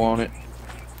there if you want it.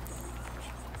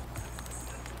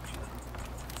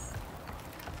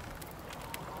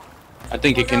 I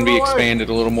think it can be expanded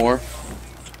a little more.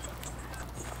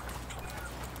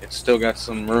 It's still got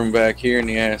some room back here in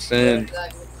the ass end.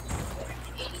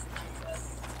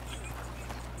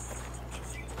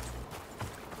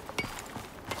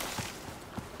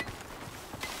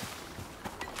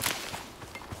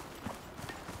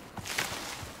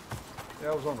 Yeah,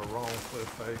 I was on the wrong cliff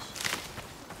face.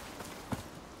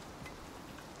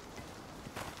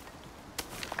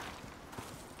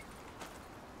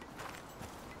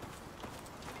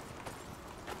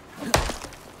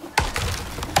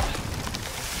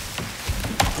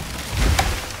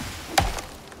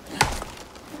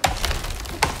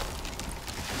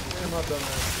 Damn, I done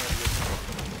that.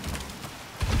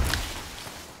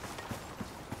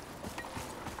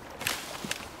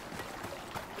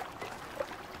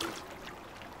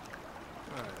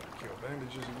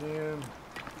 Bandages again.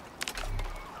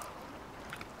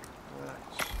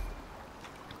 That's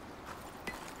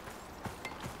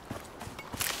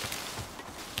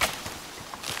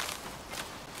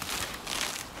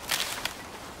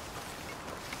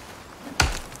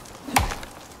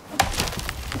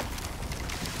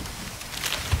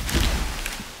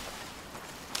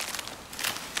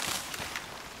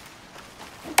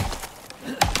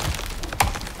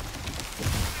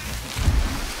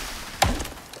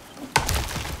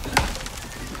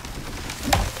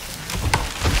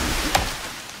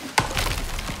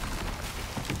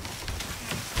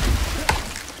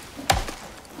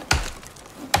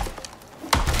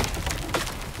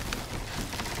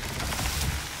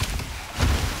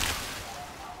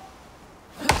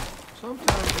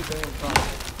sometimes the damn time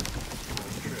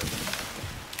trip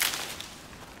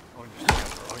on your step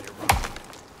or on your run.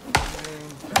 And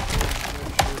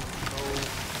make sure the whole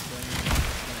thing.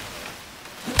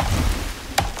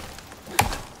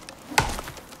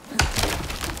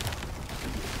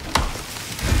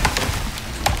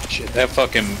 Shit, that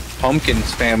fucking pumpkin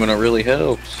stamina really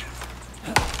helps.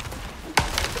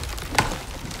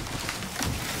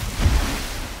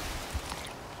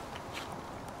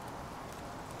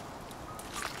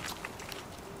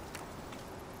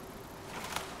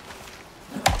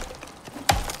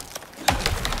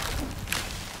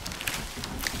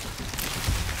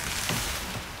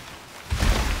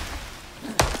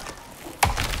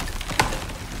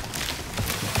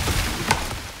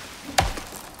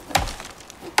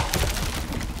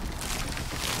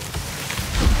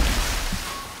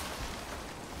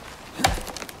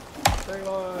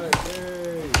 Daylight,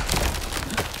 yay!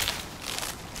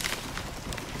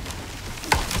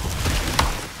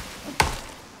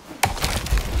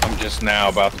 I'm just now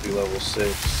about to be level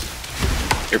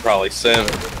 6. You're probably 7.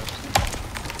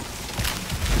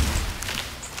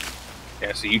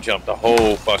 Yeah, so you jumped a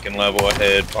whole fucking level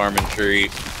ahead farming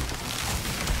trees.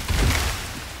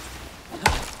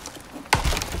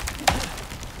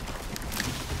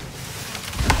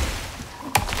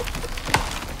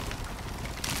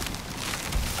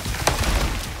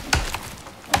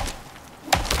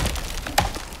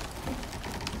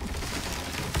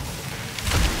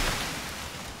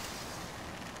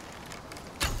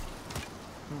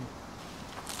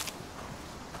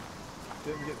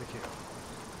 Didn't get the kill.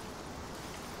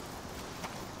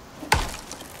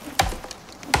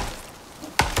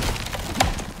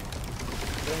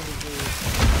 Bandages.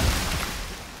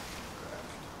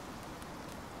 Craft.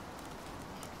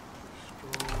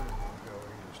 Destroy. We'll go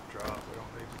and just drop. We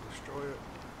don't need to destroy it.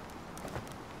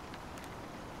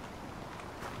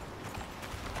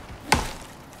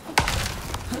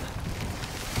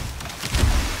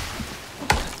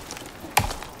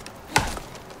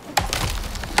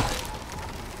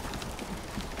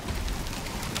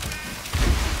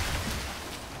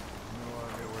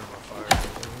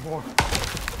 More.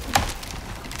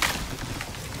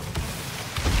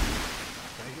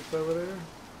 Think it's over there?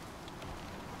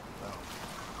 No.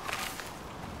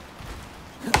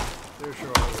 They're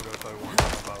sure I will go throw one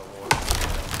down by the water.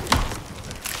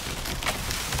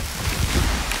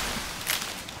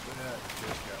 That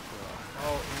just got put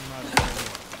all in my damn way.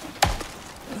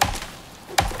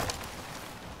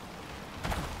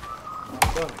 I'm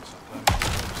funny sometimes.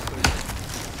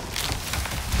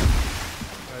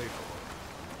 Pay for it.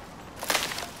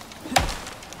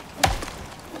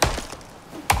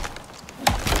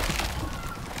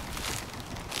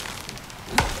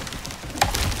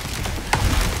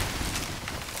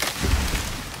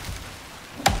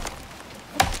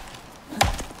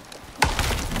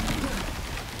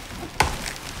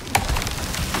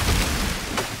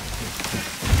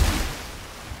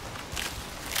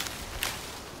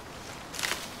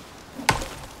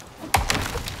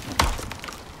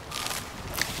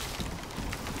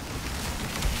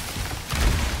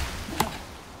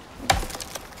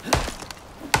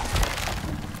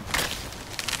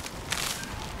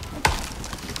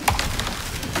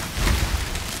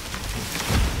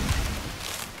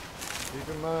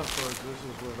 mind, folks, this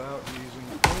is without using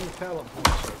any talent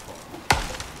points so far.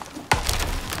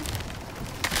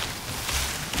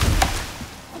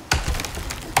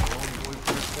 The only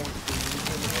blueprint points we're using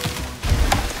are the ones that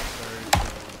are necessary to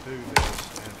do this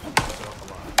and keep yourself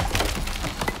alive.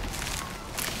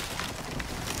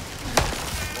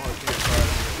 Water campfire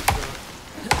is really good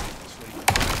and sleep.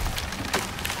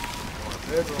 Water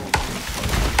bedroll is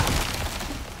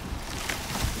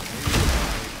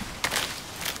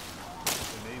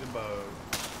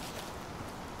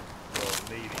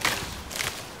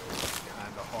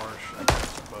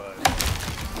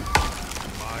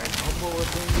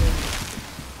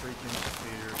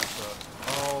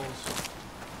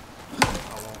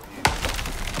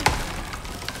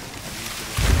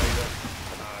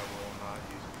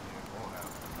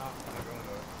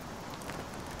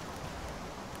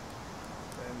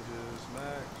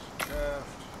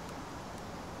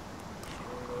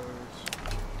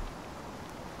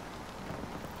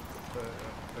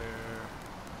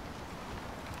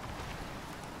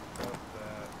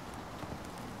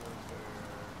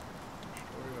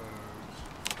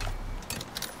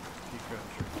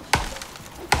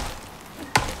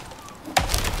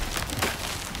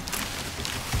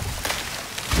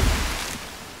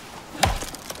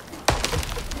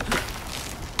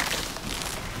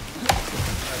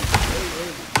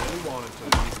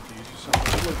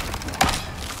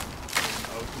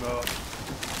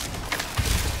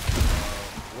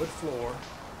floor,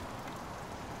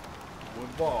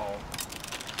 wood wall,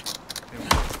 and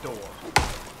wood door.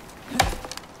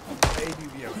 Maybe,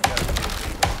 yeah, we got to get a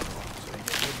beam on the wall. So you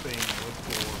got wood beam, wood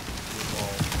floor, wood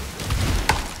wall, wood door.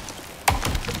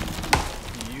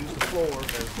 You use the floor,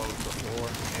 there's both the floor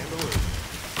and the roof.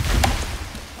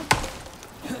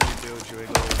 And you build you a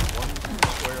little one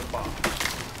square box.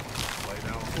 Lay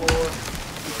down the floor,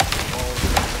 put the walls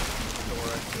in it, the door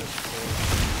access floor,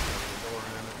 the door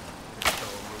in it.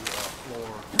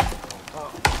 Floor on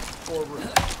top, forward,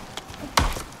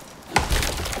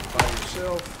 by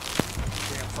yourself.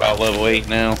 About level 8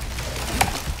 now.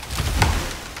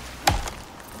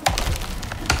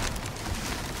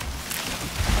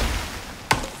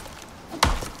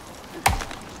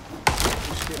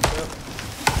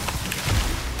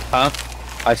 Huh?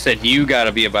 I said you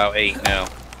gotta be about 8 now.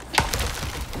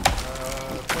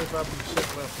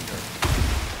 25% left to go.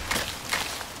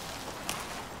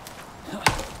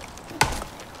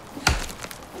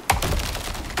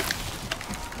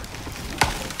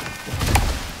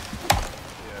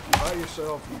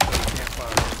 Yourself, you put a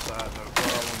campfire inside, no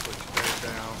problem. Put your bed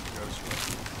down, go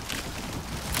swimming.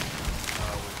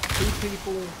 With 2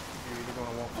 people, you're either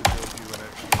going to want to build you an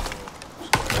extra little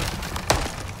square.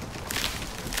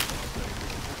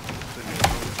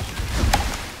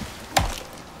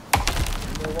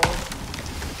 Any more walls?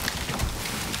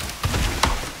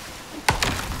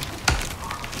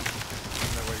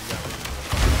 That way you got room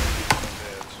for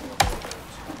beds or more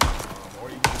beds. Or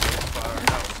you can just campfire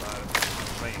outside if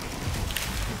it's raining.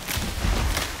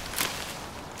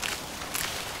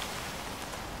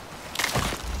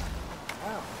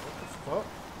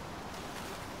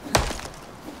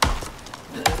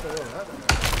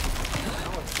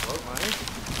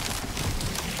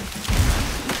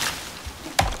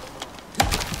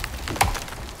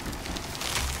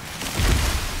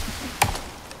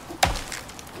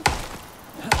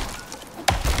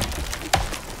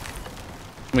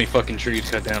 How many fucking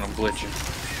trees cut down? I'm glitching.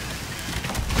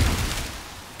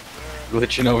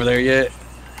 Glitching over there yet?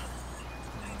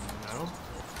 No.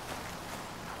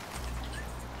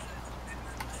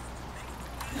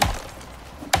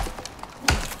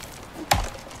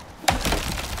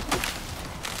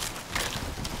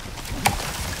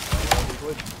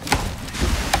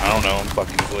 I don't know, I'm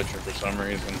fucking glitching for some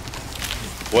reason.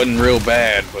 Wasn't real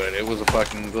bad, but it was a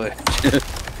fucking glitch.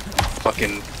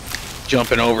 Fucking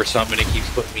jumping over something and it keeps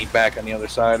putting me back on the other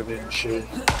side of it and shit.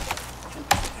 I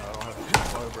don't have to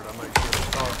jump over it. I make sure to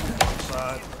start from one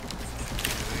side and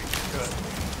then cut.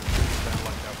 Kind of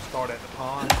like I start at the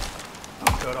pond.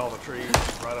 I'll cut all the trees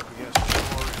right up against the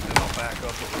shore and then I'll back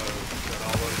up the road and cut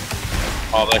all those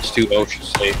trees. Oh, that's too ocean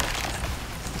safe.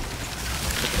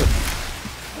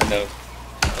 I know.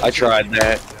 I tried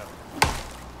that.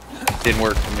 Yeah. Didn't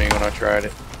work for me when I tried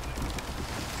it.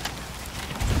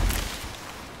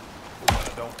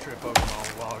 Don't trip over my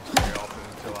own logs very often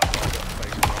until I fuck up and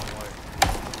face the wrong way.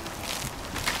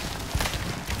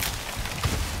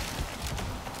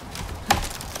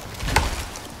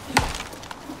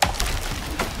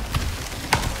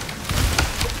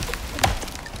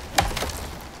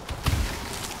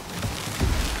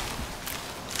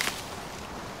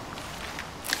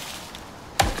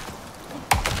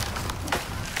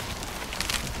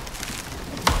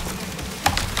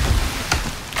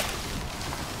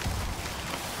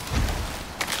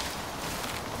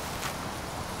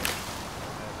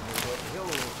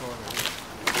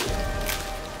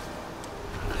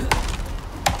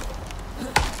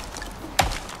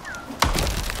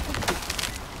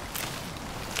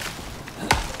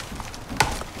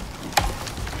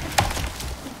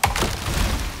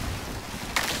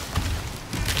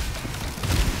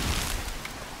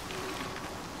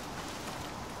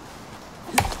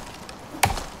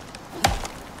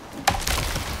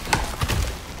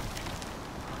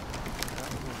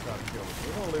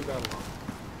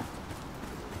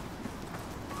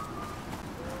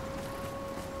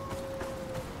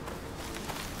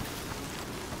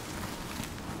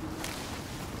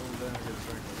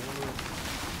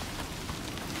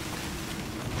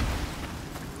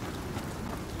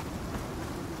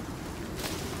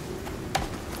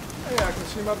 I can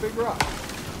see my big rock.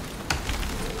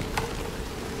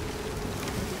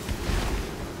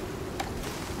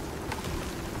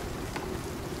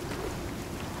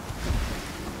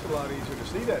 It's a lot easier to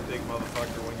see that big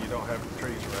motherfucker when you don't have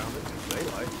trees around it. It's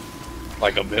daylight.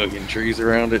 Like a million trees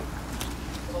around it.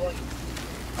 Oh,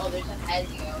 there's an edge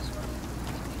else.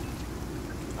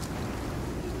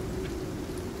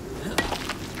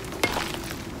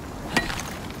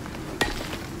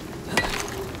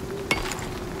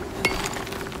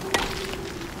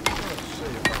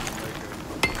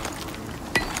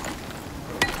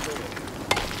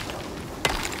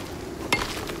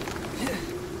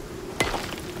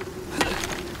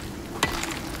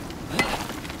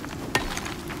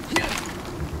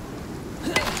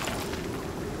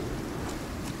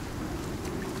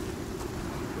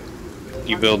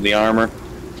 You build the armor.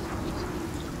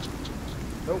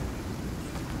 Nope.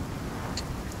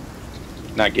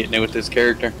 Not getting it with this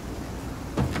character.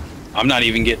 I'm not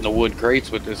even getting the wood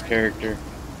crates with this character.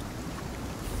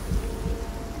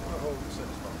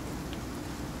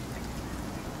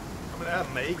 I mean, I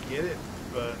may get it,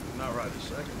 but not right this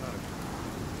second. Not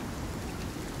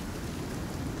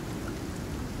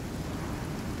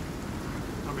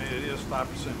I mean, it is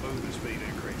 5% movement speed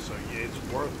increase, so yeah, it's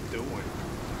worth doing,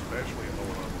 especially at lower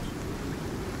levels.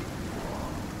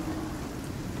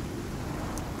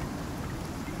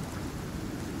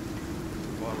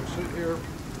 While we sit here, we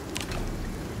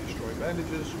destroy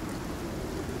bandages,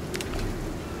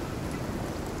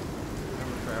 and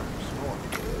we travel some more.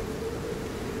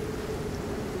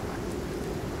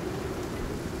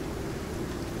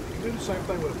 You can do the same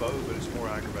thing with a bow, but it's more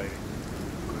aggravating.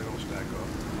 They don't stack up.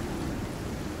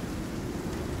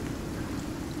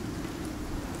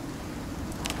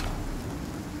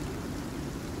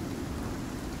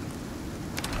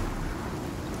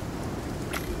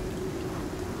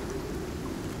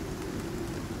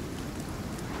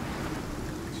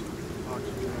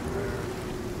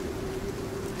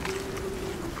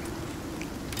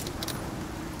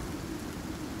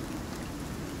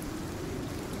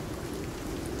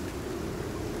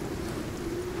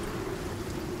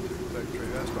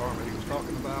 That's the armor he was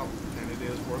talking about, and it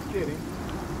is worth getting.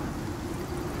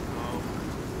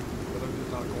 But I'm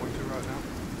just not going to right now.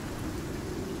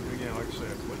 And again, like I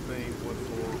said, wood beam, wood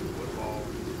floor, wood ball,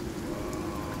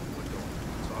 wood door.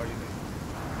 That's all you need.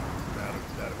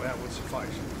 That would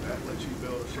suffice. That lets you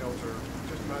build a shelter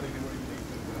just about any way you need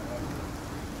to.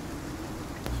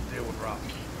 Deal with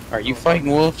rocks. Are you fighting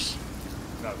wolves?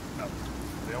 No, no.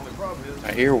 The only problem is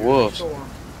I hear wolves. Storm,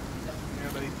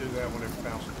 and they do that when they're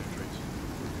bouncing through trees.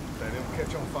 They don't catch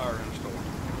on fire in a storm.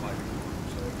 Lightning.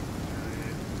 So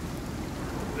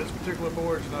this particular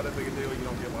board is not that big a deal. You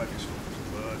don't get lightning storms,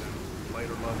 but in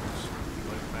later levels,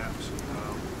 later maps,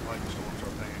 lightning storms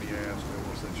are a pain in the ass. They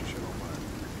will set your shit on fire.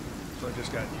 So I just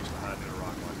got used to hiding in a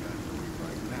rock like that for a week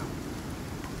right now.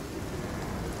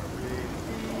 If I really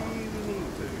need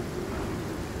to,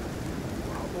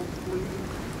 probably.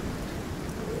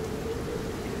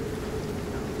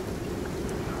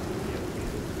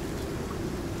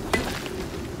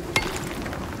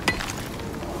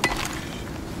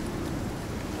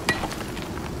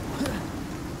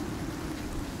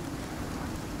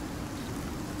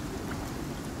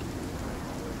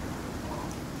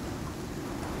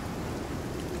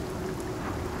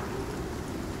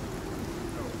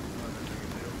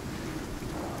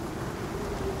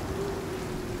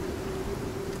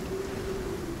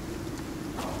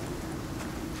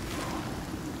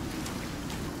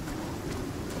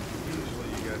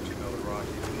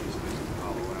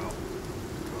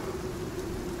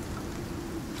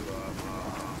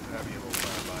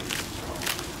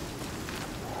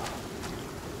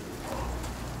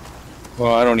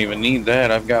 Well, I don't even need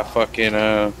that. I've got fucking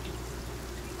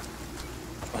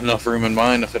enough room in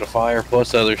mine to fit a fire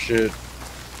plus other shit.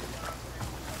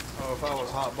 Oh, if I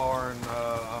was hot barring,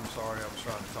 I'm sorry, I was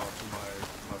trying to talk to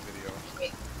my video.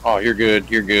 Oh, you're good.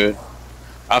 You're good.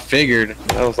 I figured.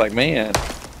 I was like, man.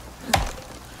 Yeah,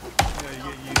 you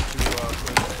get used to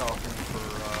talking for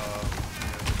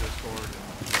the Discord,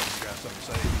 and you got something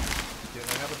to say. You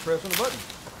don't have to press on the button.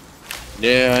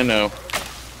 Yeah, I know.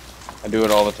 I do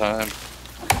it all the time.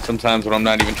 Sometimes when I'm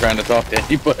not even trying to talk to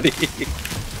anybody. I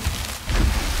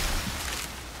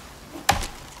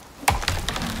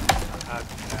have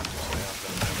to say I've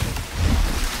done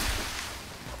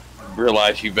that.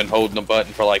 Realize you've been holding the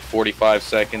button for like 45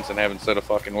 seconds and haven't said a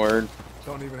fucking word.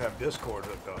 Don't even have Discord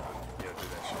hooked up. Yeah, do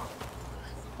that shit.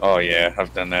 Oh yeah,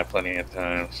 I've done that plenty of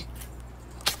times.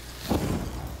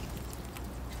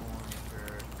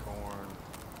 Corn.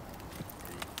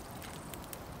 You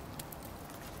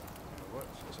know what?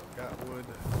 Since I've got wood,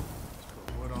 let's put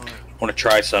wood on it. want to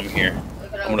try some here.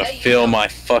 I'm going to fill my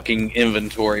fucking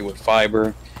inventory with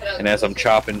fiber, and as I'm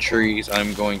chopping trees,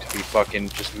 I'm going to be fucking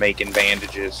just making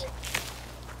bandages.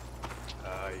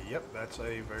 Yep, that's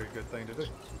a very good thing to do.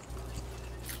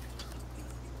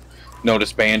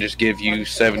 Notice bandages give you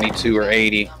 72 or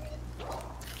 80.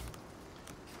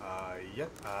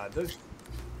 Yep, I do.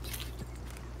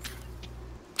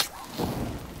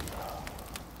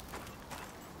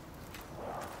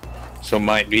 So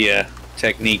might be a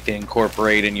technique to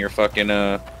incorporate in your fucking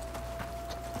Well,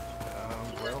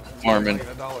 farming.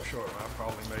 $1 short. I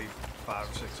probably made 500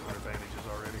 or 600 bandages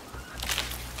already.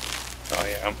 Oh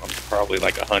yeah, I'm probably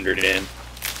like 100 in.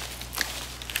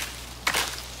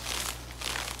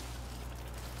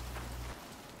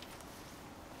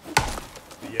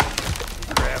 Yeah,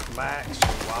 you craft max,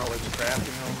 and while it's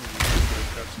crafting them, you go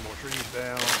cut some more trees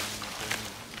down, and then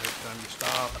next time you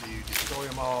stop, you destroy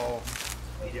them all,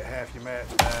 you get half your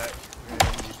mats back, and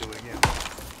you do it again.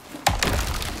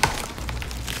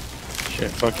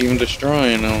 Shit, fuck even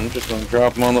destroying them. I'm just gonna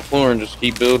drop them on the floor and just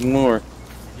keep building more.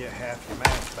 You get half your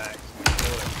mats back, so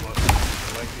you plus what you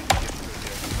collected,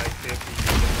 you make 50, you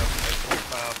get enough to make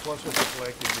 25, plus what you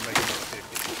collected, you make another 50.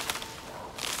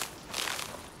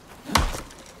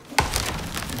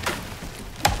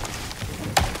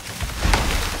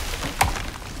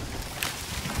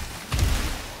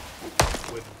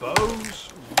 With bows,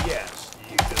 yes,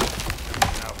 you do.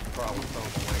 I would probably throw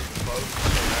them away. With bows, I'm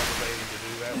so aggravating to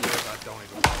do that with, I don't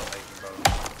even bother making bows.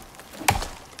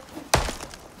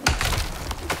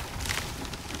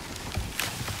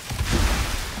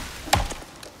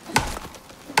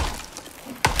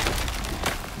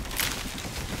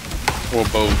 Well,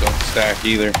 bows don't stack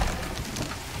either.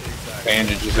 Exactly.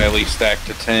 Bandages at least stack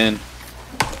to 10.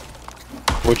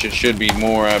 Which it should be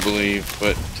more, I believe,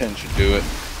 but 10 should do it.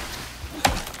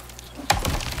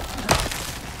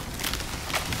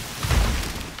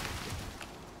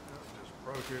 Just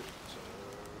broke it, so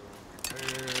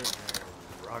repair and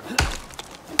rock it.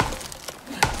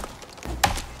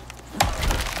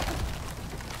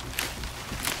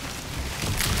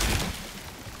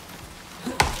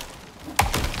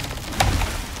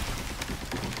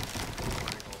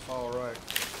 All right.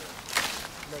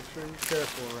 Make sure you're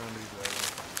careful around these items.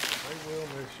 They will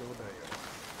miss your day up.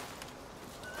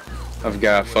 I've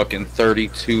got fucking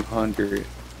 3,200.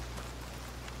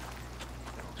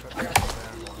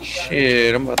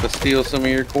 Shit, I'm about to steal some of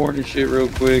your corn and shit real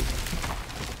quick.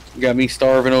 You got me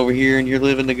starving over here and you're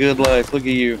living the good life. Look at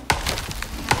you.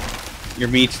 Your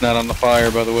meat's not on the fire,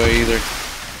 by the way, either.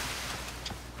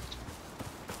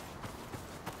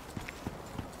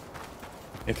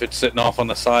 If it's sitting off on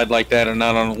the side like that and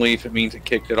not on a leaf, it means it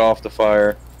kicked it off the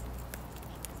fire.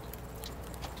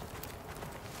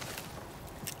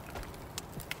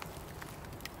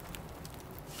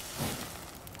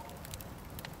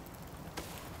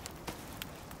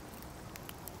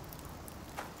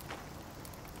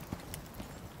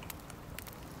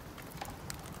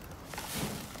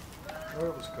 Oh,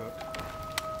 it was cooked.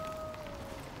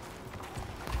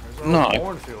 There's a No. whole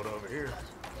cornfield over here.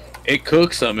 It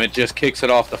cooks them, it just kicks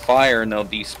it off the fire and they'll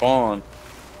despawn.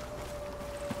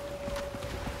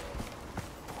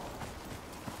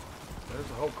 There's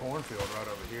a whole cornfield right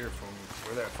over here from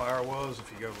where that fire was.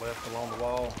 If you go left along the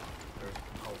wall, there's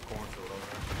a whole cornfield over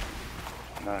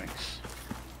there. Nice.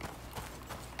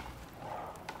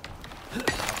 I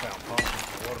found pumpkins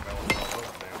and watermelons all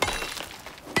over the damn place.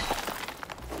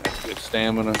 That's good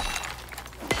stamina.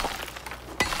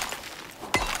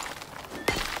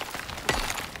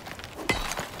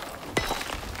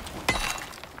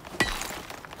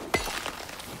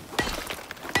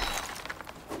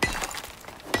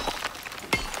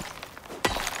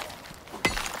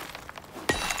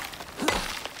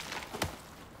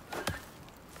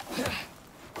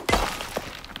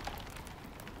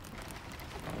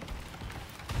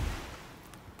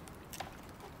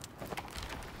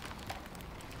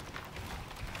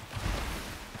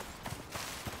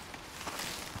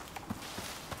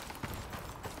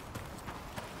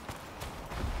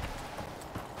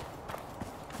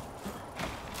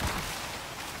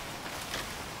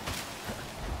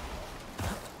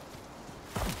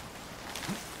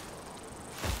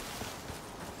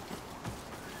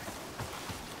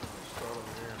 Start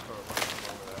over here and start running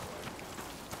over that way.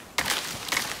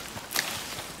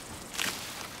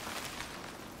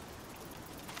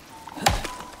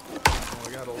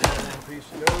 Only got a little one piece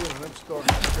to go, and then starting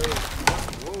to go.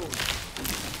 Whoa.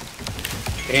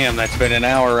 Damn, that's been an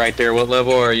hour right there. What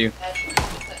level are you?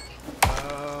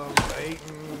 8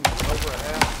 and over a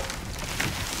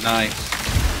half. Nice.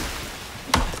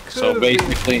 Could So have been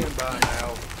basically, 10 by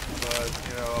now, but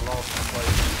you know, I lost my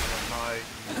place at night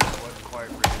and wasn't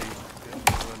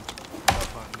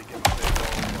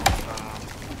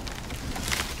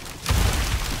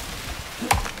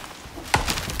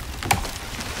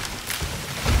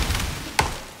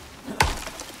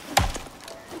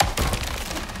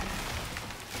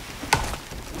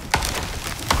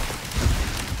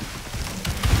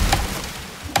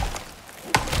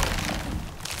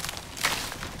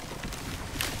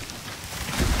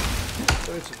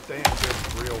But it's a damn good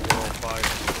real world fight.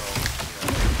 So,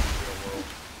 yeah, real world.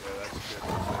 Yeah, that's good.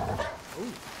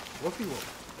 Ooh, woofy woof.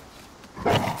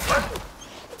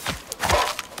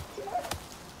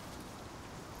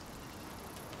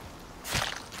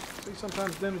 See,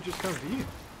 sometimes then it just comes to you.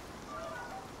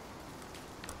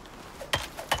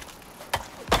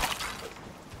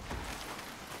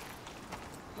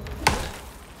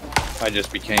 I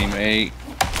just became a...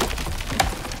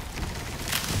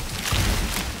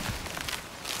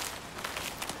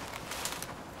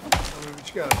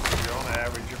 But you gotta figure on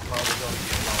average you're probably gonna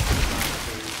get lost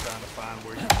trying to find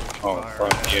where you put your fire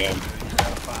fuck at. yeah. You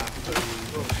gotta find food,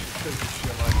 little stupid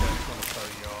shit like that's gonna throw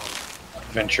you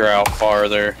off. Venture out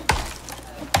farther.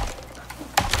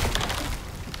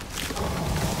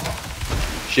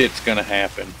 Shit's gonna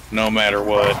happen, no matter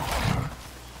what.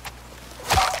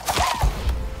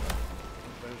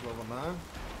 There's level 9.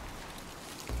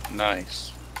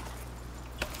 Nice.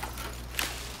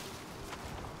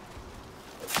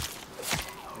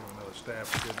 Give another stab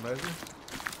for good measure.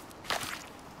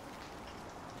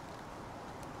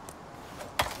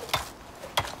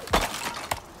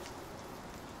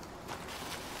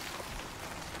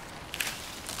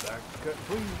 Back cut,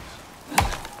 please.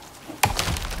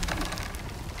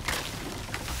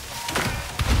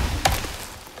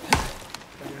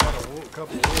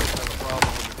 Couple of wolves have a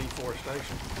problem with the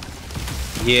deforestation.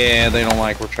 Yeah, they don't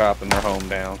like we're chopping their home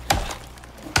down.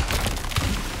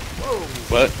 Whoa!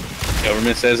 But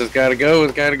government says it's gotta go, right?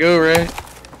 Yeah,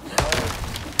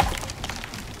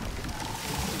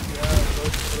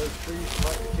 those trees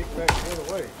like to kick back the other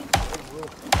way.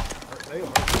 They'll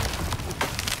hurt.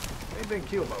 They ain't been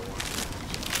killed by one.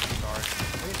 Sorry.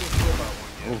 They ain't been killed by one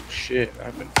yet. Oh shit,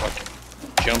 I've been fucking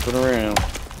jumping around.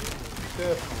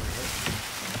 Definitely.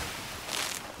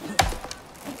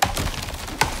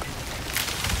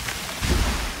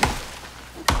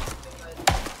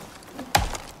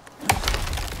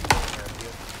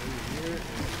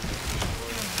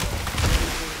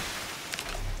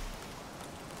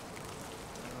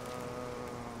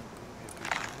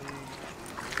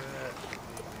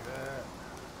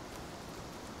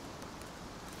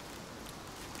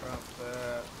 Drop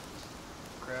that.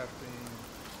 Crafting.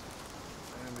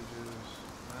 Bandages.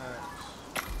 Max.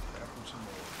 Crafting some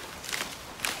more.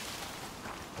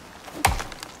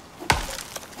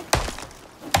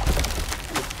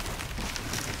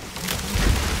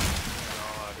 And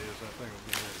all it is, I think we'll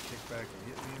be ready to kick back and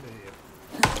hit me in the head.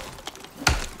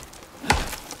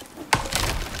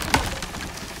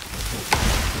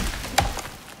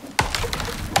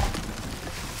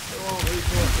 So on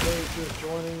recap today is just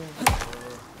joining.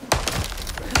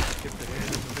 Skip ahead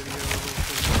in the video a little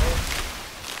too far.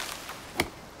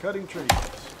 Cutting trees.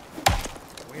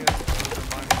 Wind over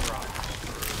mining rocks.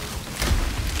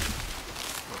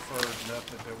 Preferred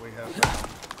method that we have found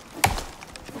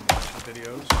from watching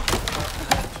videos.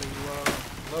 To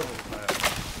level that.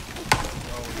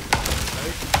 Always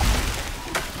take.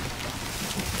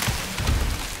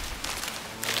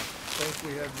 I think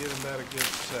we have given that a good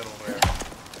settle there.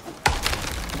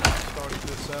 Started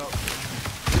this out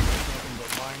nothing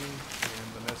but mining and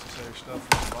the necessary stuff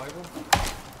for survival.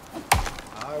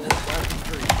 I was whacking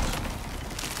trees.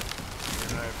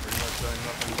 And I pretty much done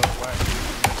nothing but whack trees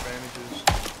and advantages.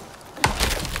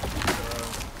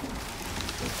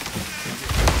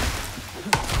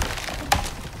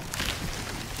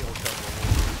 You kill a couple of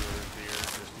wolves or a deer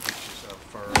just to get yourself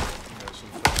fur,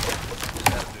 some food. You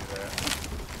have to do that.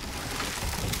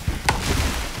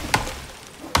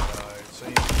 It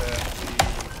seems that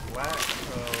the lack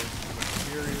of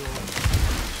material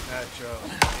snatch up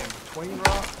in between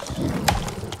rocks.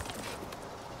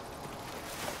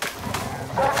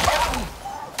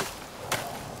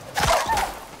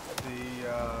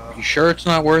 You sure it's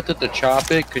not worth it to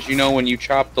chop it? Because you know when you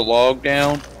chop the log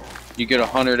down, you get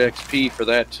 100 XP for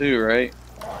that too, right?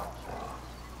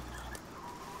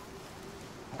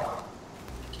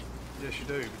 Yes, you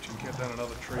do, but you can cut down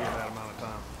another tree in that amount of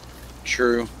time.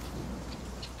 True.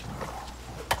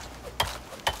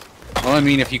 Well, I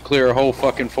mean, if you clear a whole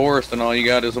fucking forest and all you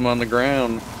got is them on the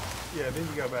ground. Yeah, then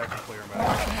you go back and clear them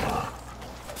out.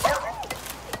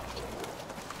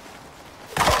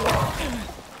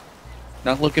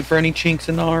 Not looking for any chinks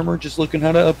in the armor, just looking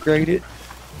how to upgrade it.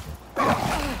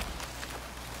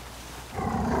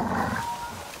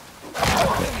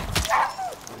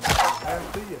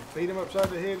 Have to you beat him upside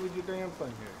the head with your damn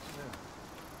thing here. Yeah.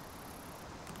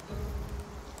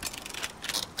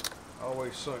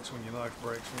 Always sucks when your knife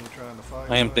breaks when you're trying to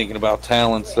fight. I am thinking about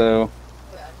talents though.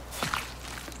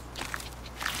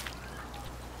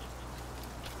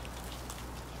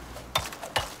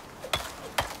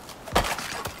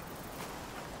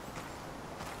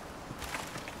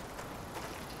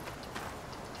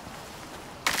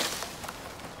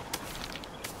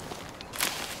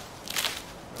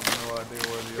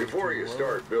 Before you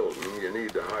start building, you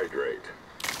need to hydrate.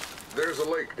 There's a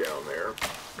lake down there.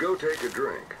 Go take a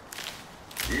drink.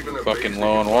 Even a Fucking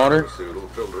low on water. suit will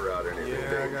filter out anything.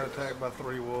 Yeah, I got attacked by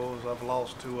 3 wolves. I've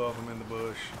lost 2 of them in the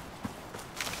bush.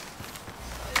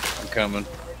 I'm coming.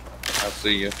 I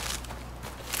see you.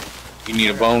 You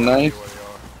need a bone knife?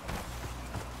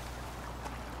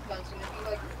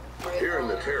 Here in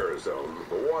the Terra Zone,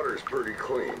 the water's pretty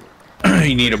clean.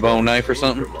 You need a bone knife or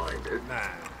something? Nah.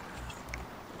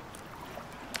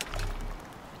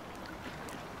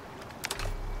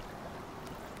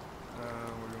 We're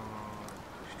gonna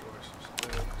destroy some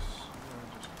sticks.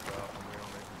 Just drop them. We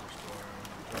don't need to destroy them.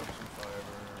 Drop some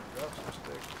fiber. Drop some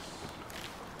sticks.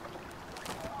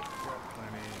 Got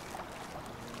plenty.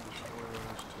 Destroy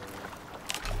those 2.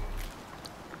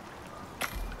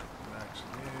 Max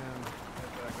again.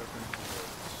 Head back up into the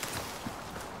woods.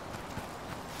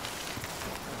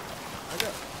 I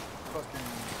got fucking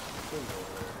food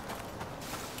over there.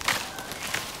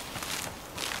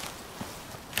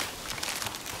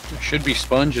 There should be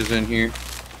sponges in here.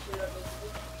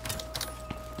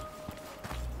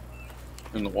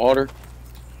 In the water.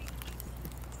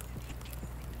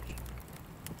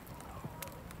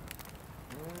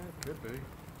 Could be.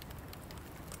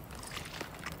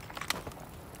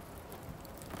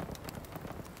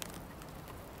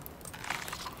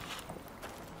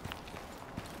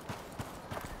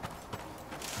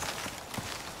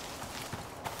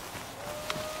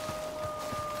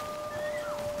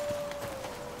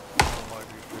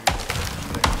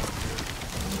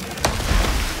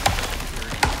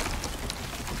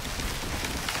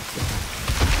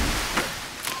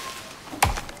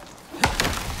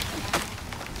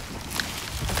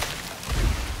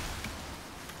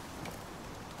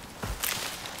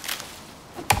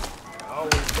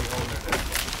 Always be holding it that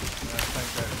way. And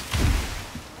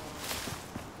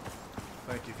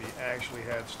I think if he actually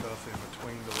had stuff in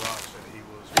between the rocks that he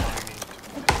was mining to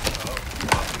pick up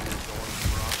while he was going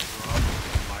from rock to rock,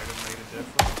 it might have made a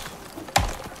difference.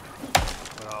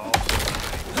 But I also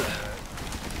think that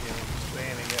him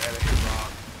standing at a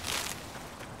rock,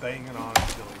 banging on it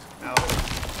until he's out of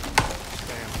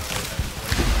stamina and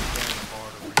waiting for the stamina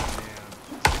bar to reach in.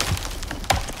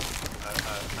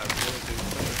 I really do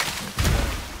think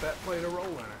that played a role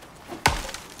in it.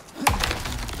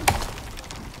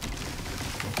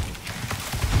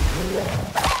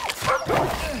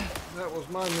 That was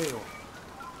my meal,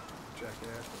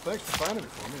 jackass. But thanks for finding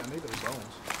it for me. I need those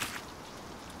bones.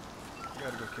 I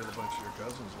gotta go kill a bunch of your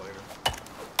cousins later.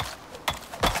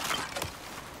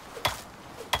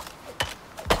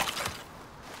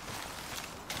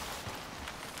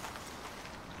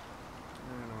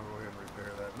 And I'll go ahead and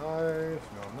repair that knife.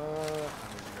 No, I'm not. I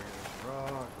need to go get this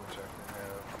rock, which I can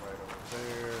have right over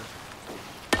there.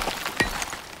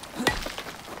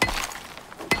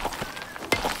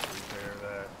 Repair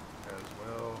that as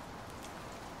well.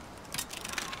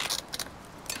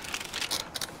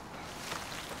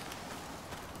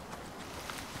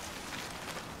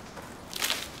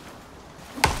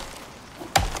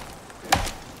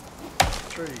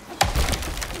 Trees.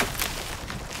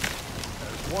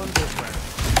 There's one difference.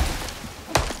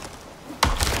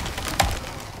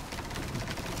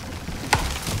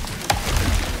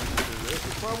 This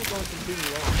is probably going to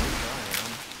continue on as I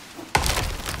am.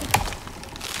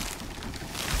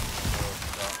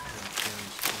 Stop and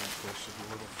push it a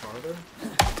little farther.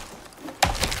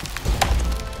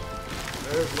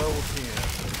 There's level 10.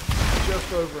 Just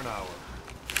over an hour.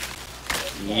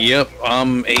 Yep,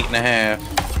 I'm 8.5.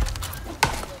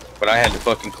 But I had to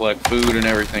fucking collect food and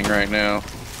everything right now.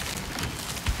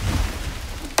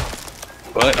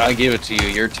 But I give it to you,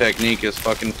 your technique is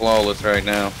fucking flawless right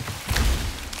now.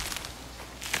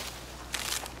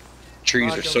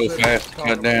 Trees are so fast to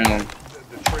cut down.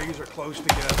 The trees are close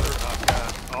together. I've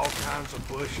got all kinds of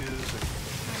bushes and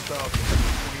stuff in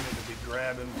between it to be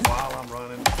grabbing while I'm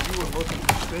running. If you were looking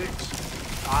for sticks,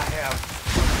 I have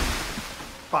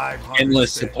 500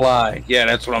 Endless sticks. supply. Yeah,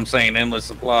 that's what I'm saying, endless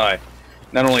supply.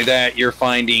 Not only that, you're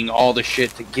finding all the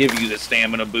shit to give you the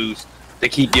stamina boost to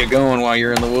keep you going while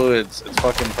you're in the woods. It's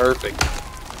fucking perfect.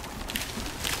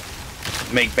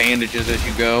 Make bandages as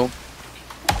you go.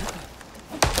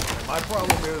 And my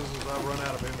problem is I run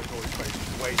out of inventory space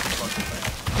way too fucking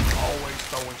fast. I'm always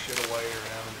throwing shit away or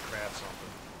having to craft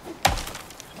something.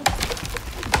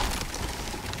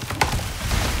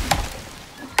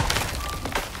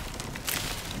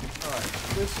 Alright,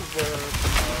 this is where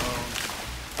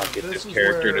I'll get this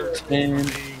character to 10. For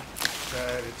me,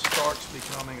 that it starts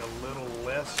becoming a little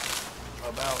less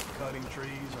about cutting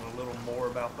trees and a little more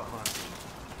about the hunting.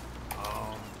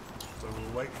 So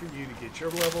we'll wait for you to get your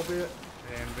level bit,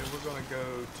 And then we're gonna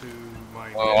go to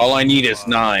my. Well, all I need is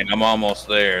 9. I'm almost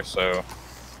there, so.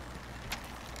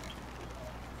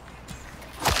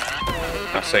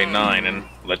 I say 9 and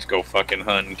let's go fucking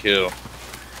hunt and kill.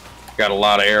 Got a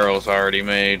lot of arrows already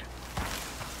made.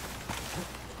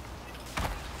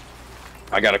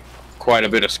 I got quite a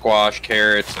bit of squash,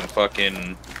 carrots, and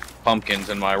fucking pumpkins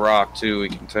in my rock too we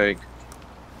can take.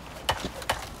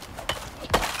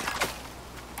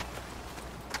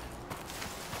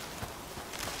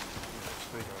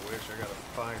 Speaking of which, I gotta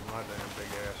find my damn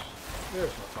big ass. There's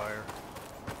my fire.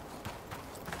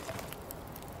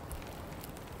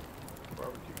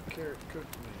 Barbecue carrot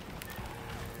cooked meat.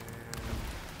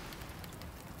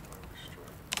 And destroy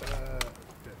that.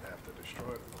 Didn't have to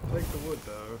destroy it. I'll take the wood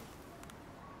though.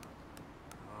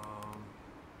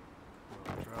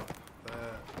 Drop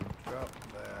that. Drop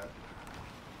that.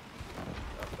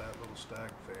 Drop that little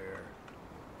stack there.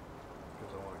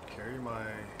 Because I want to carry my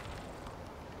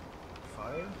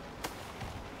fire.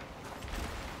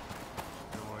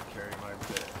 I want to carry my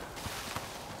bed.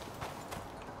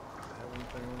 Have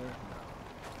anything on there? No.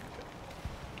 Okay.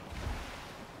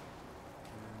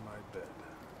 And my bed.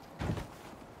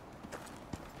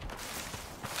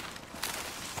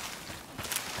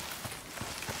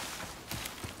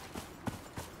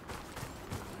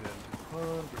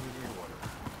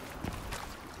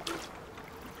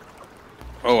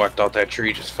 Oh, I thought that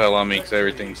tree just fell on me because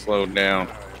everything slowed down.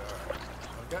 Alright.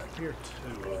 I got here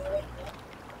 2 of them.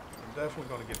 I'm definitely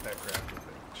going to get that crafting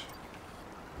bench.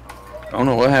 I don't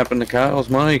know what happened to Kyle's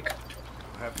mic.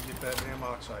 I'll have to get that damn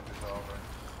oxide dissolver.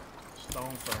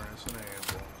 Stone furnace and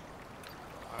anvil.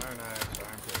 Iron axe,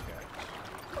 iron pickaxe.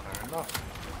 Iron knife.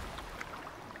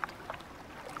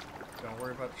 Don't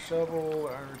worry about the shovel,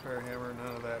 iron repair hammer,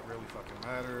 none of that really fucking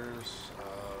matters.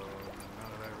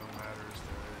 None of that really matters.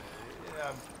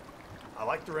 Yeah, I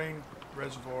like the rain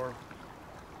reservoir,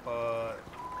 but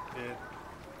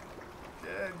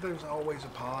there's always a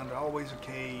pond, always a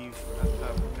cave.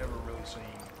 I've never really seen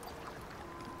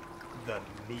the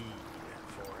need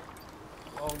for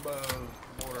it. Longbow,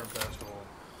 mortar and pestle,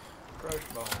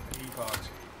 crushed bone, epoxy.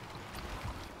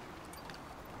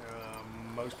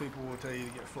 Most people will tell you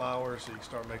to get flour so you can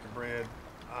start making bread.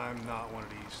 I'm not one of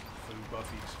these food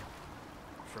buffies.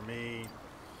 For me,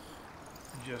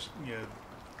 just, you know,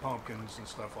 pumpkins and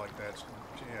stuff like that,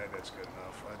 yeah, that's good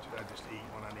enough. I just eat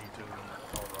when I need to and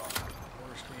call it raw.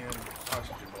 Water skin,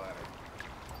 oxygen bladder.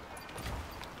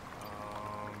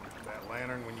 That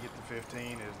lantern, when you get to 15,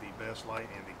 is the best light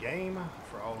in the game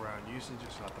for all-around usage.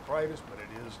 It's not the brightest, but it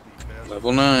is the best.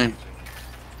 Level 9.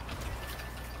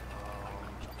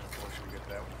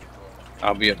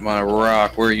 I'll be at my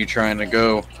rock. Where are you trying to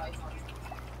go?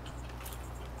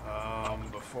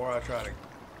 Before I try to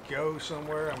go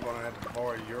somewhere, I'm going to have to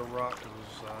borrow your rock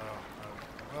because,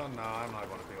 well, no, I'm not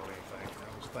going to build anything.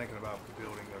 I was thinking about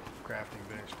building a crafting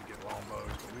bench to get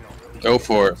longbows, but we don't really. Go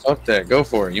for it. Fuck that. Go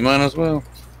for it. You might as well.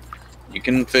 You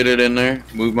can fit it in there.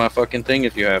 Move my fucking thing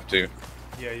if you have to.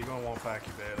 Yeah, you're going to want to pack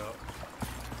your bed up.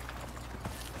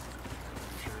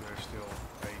 I'm sure there's still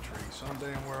a tree some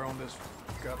damn where on this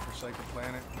godforsaken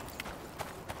planet.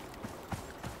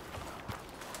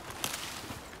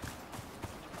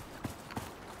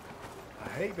 I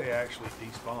hate they actually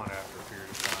despawn after a period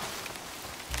of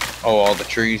time. Oh, all the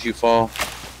trees you fall?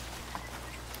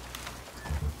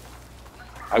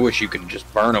 I wish you could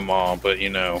just burn them all, but you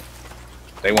know,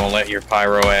 they won't let your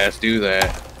pyro ass do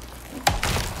that.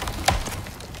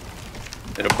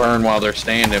 It'll burn while they're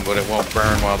standing, but it won't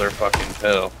burn while they're fucking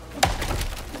hell.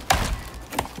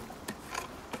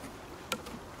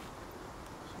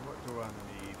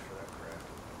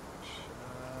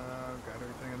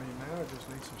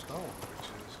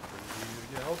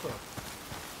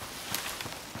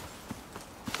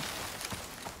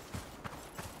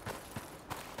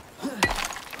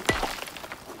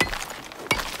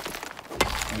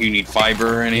 You need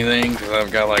fiber or anything? Because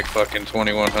I've got like fucking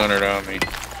 2,100 on me.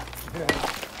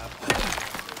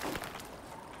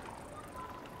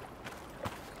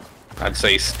 I'd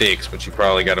say sticks, but you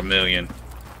probably got 1,000,000.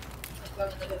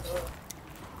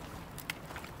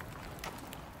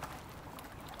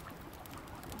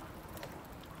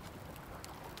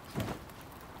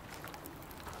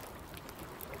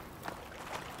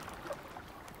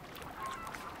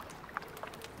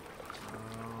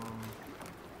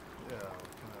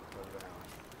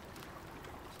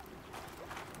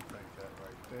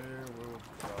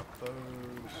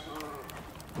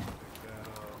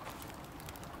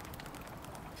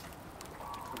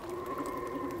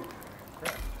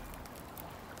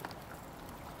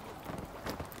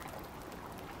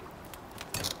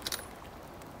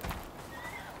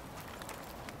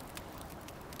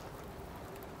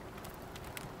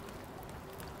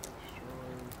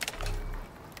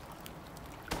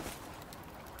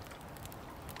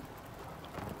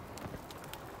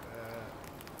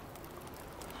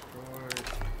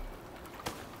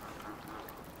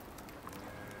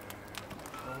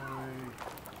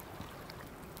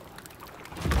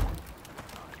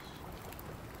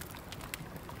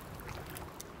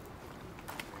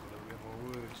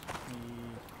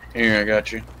 Here, I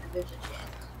got you. There's a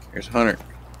chance. Here's 100.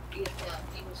 Even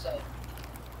so.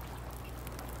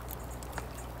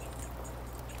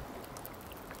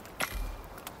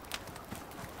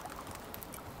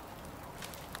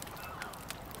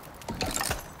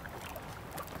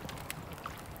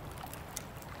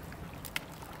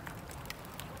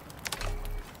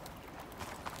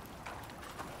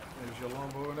 There's your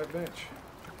longbow on that bench.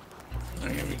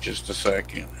 Give me just a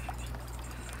second.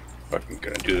 Fucking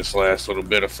gonna do this last little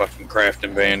bit of fucking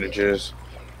crafting bandages.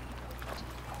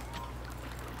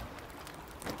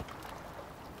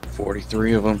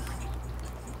 43 of them.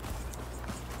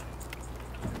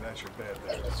 And that's your bed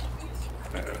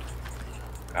there.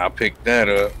 I'll pick that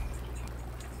up.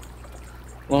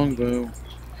 Longbow.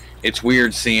 It's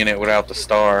weird seeing it without the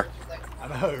star. I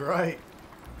know, right?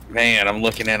 Man, I'm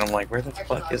looking at him like, where the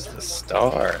fuck is the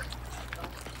star?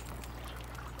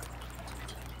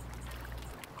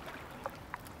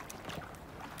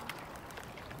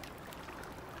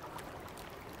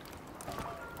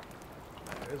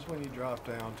 It's when you drop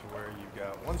down to where you've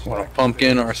got one Want a stack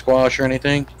pumpkin or a squash or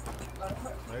anything?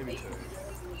 maybe two.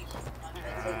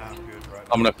 I'm good right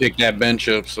I'm now. gonna pick that bench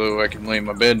up so I can lay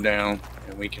my bed down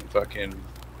and we can fucking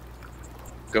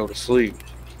go to sleep.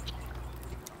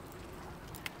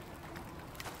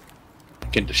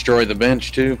 Can destroy the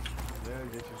bench too. Yeah,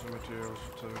 get you some materials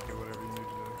to do whatever you need to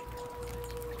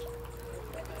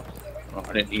do. Oh,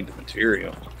 I didn't need the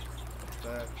material.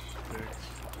 Thatch, sticks,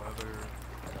 leather,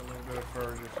 a little bit of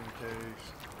fur just in case.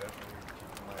 Definitely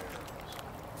keep my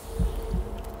arrows.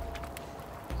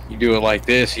 You do it like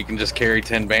this, you can just carry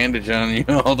 10 bandage on you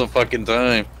all the fucking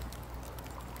time.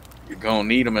 You're gonna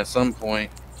need them at some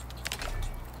point.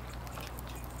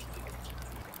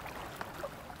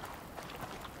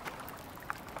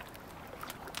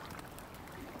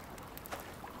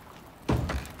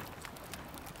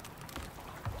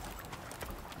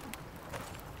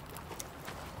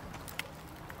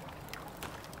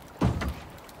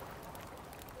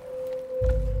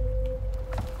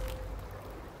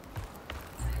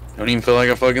 Don't even feel like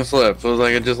I fucking slept. Feels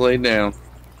like I just laid down.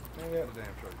 Maybe that's the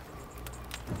damn truth.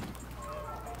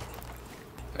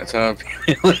 That's how I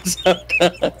feel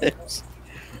sometimes.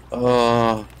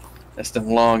 Oh, that's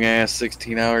them long ass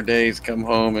 16-hour days. Come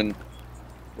home and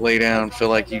lay down. Feel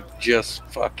like you just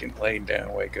fucking laid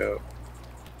down. Wake up.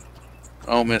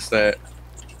 I don't miss that.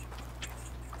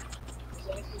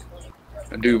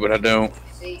 I do, but I don't.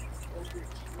 See?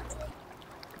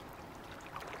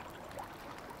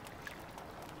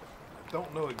 I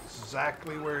don't know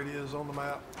exactly where it is on the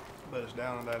map, but it's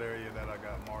down in that area that I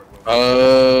got marked.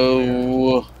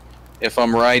 Oh, if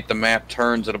I'm right, the map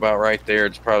turns at about right there.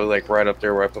 It's probably like right up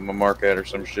there where I put my mark at or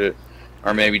some shit.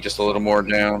 Or maybe just a little more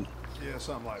down. Yeah,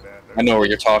 something like that. I know what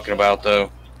you're talking about, though.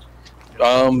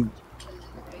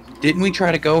 Didn't we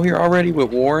try to go here already with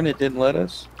Warren? It didn't let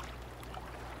us?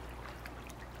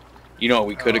 You know what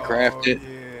we could have crafted?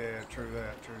 Yeah, true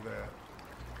that.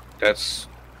 That's...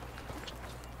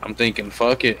 I'm thinking,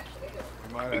 fuck it.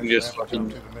 We might We can actually just have to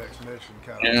jump fucking- to the next mission.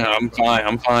 Kind of Yeah, I'm fine.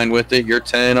 I'm fine with it. You're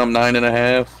 10, I'm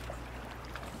 9.5.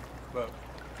 But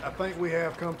I think we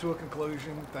have come to a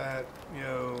conclusion that, you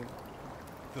know,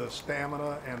 the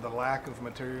stamina and the lack of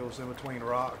materials in between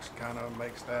rocks kind of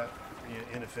makes that, you know,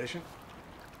 inefficient.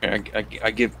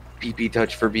 I give PP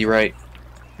touch for be right.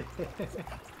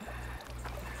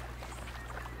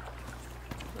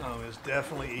 It's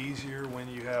definitely easier when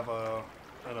you have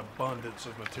an abundance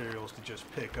of materials to just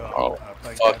pick up. Oh, I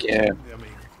think fuck that- yeah. I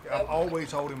mean, I'm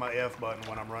always holding my F button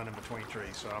when I'm running between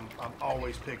trees, so I'm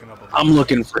always picking up a I'm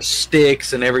looking for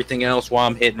sticks and everything else while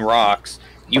I'm hitting rocks.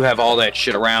 You have all that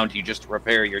shit around you just to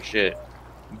repair your shit.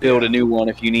 Build a new one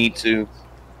if you need to.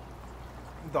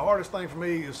 The hardest thing for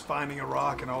me is finding a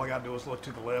rock, and all I got to do is look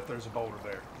to the left. There's a boulder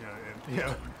there.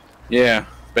 Yeah, Whack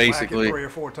it basically. 3 or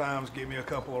 4 times, give me a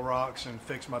couple of rocks, and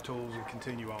fix my tools and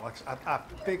continue on. Like I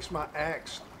fixed my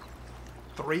axe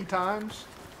 3 times,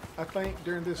 I think,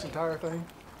 during this entire thing.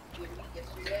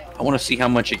 I want to see how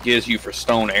much it gives you for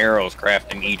stone arrows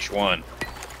crafting each one.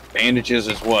 Bandages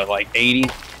is what, like 80?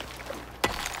 It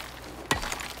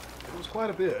was quite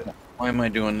a bit. Why am I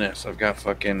doing this? I've got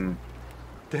fucking...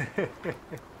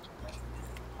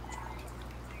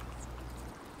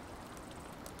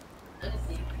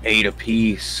 8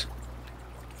 apiece.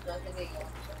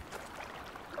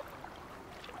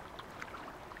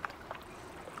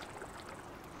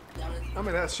 I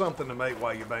mean, that's something to make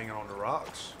while you're banging on the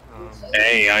rocks.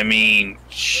 Hey, I mean,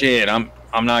 shit, I'm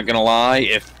not gonna lie.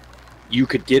 If you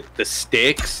could get the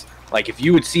sticks, like if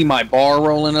you would see my bar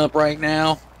rolling up right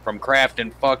now from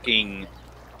crafting fucking,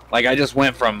 like I just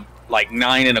went from like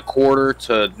 9 1/4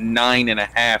 to 9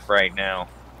 1/2 right now.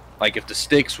 Like if the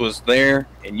sticks was there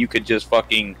and you could just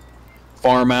fucking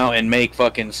farm out and make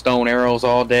fucking stone arrows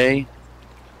all day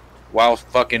while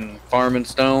fucking farming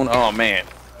stone, oh man.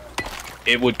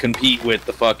 It would compete with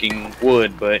the fucking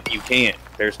wood, but you can't.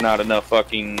 There's not enough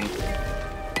fucking...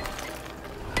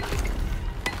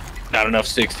 Not enough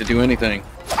sticks to do anything.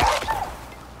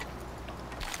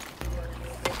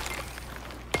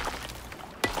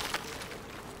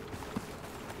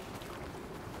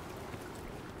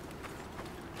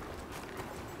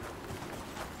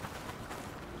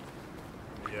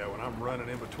 Yeah, when I'm running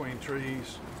in between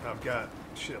trees, I've got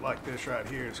shit like this right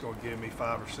here. It's going to give me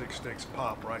 5 or 6 sticks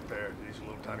pop right there. These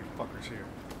little tiny fuckers here.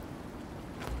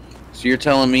 So you're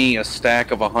telling me a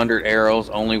stack of 100 arrows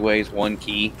only weighs 1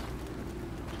 key?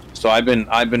 So I've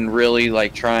been really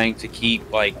like trying to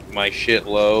keep like my shit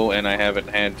low, and I haven't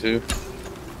had to.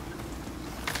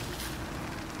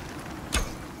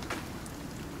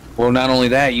 Well, not only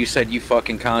that, you said you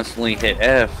fucking constantly hit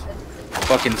F.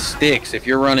 Fucking sticks. If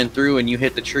you're running through and you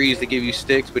hit the trees that give you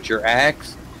sticks, but your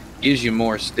axe gives you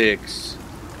more sticks.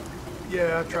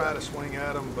 Yeah, I try to swing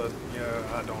at them, but yeah,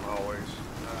 I don't always.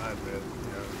 I admit,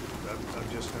 I'm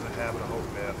just in the habit of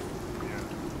holding F.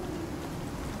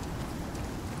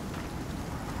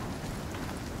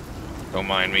 Don't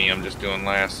mind me, I'm just doing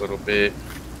last little bit.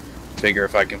 Figure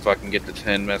if I can fucking get the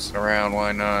 10 messing around,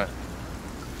 why not?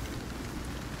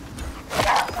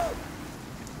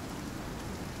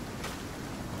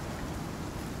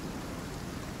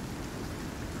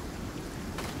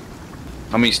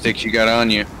 How many sticks you got on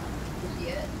you?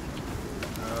 Yeah.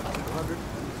 200.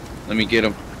 Let me get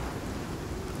them.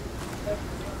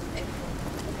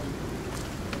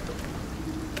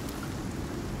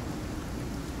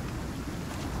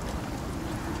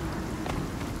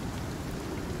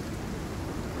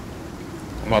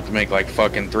 I'm about to make like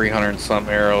fucking 300 and some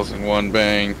arrows in one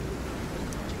bang.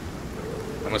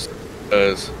 How much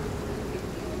does? This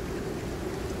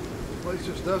place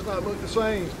just does not look the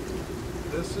same.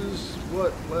 This is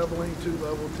what leveling to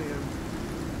level 10.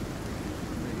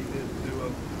 He did do a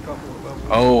couple of levels.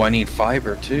 Oh, I need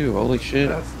fiber too. Holy shit.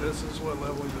 This is what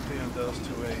leveling to 10 does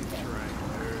to a terrain.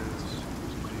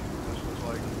 This was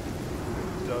like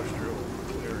industrial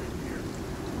clearing here.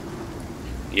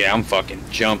 Yeah, I'm fucking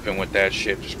jumping with that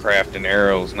shit, just crafting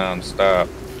arrows non-stop.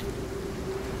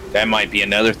 That might be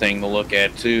another thing to look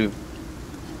at too.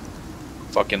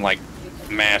 Fucking like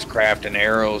mass crafting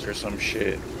arrows or some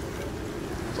shit.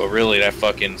 But really, that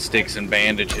fucking sticks and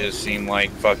bandages seem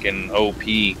like fucking OP.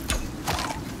 Yeah,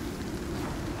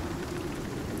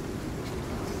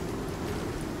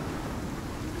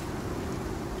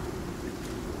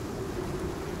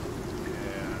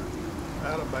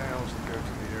 out of bounds to go to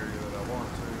the area that I want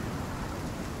to.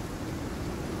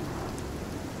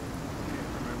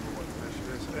 Can't remember what the mission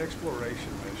is.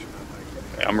 Exploration mission, I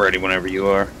think. I'm ready whenever you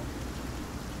are.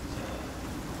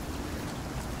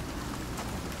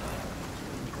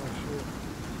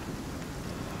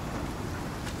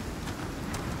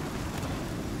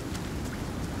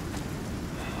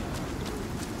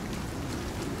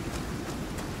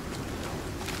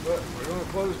 But we're going to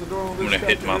close the door on I'm this. gonna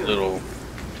hit my here. little...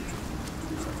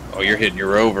 Oh, you're hitting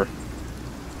your rover.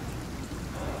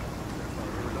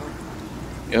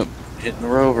 Yep, hitting the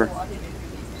rover.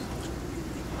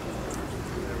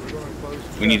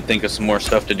 We need to think of some more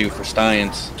stuff to do for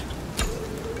Steins.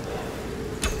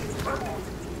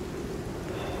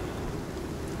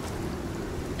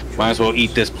 Might as well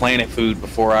eat this planet food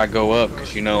before I go up,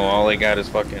 because you know all they got is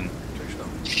fucking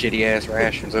shitty ass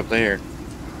rations up there.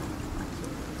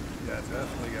 Yeah,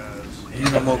 definitely, guys.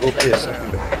 And I'm gonna go piss.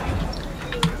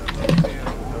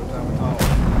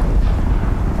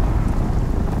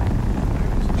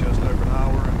 Just over an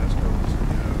hour, and this goes,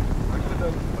 I could have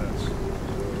done it less.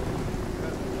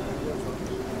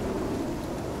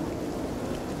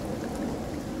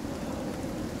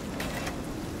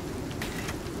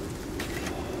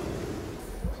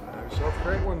 So, have yourself a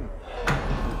great one.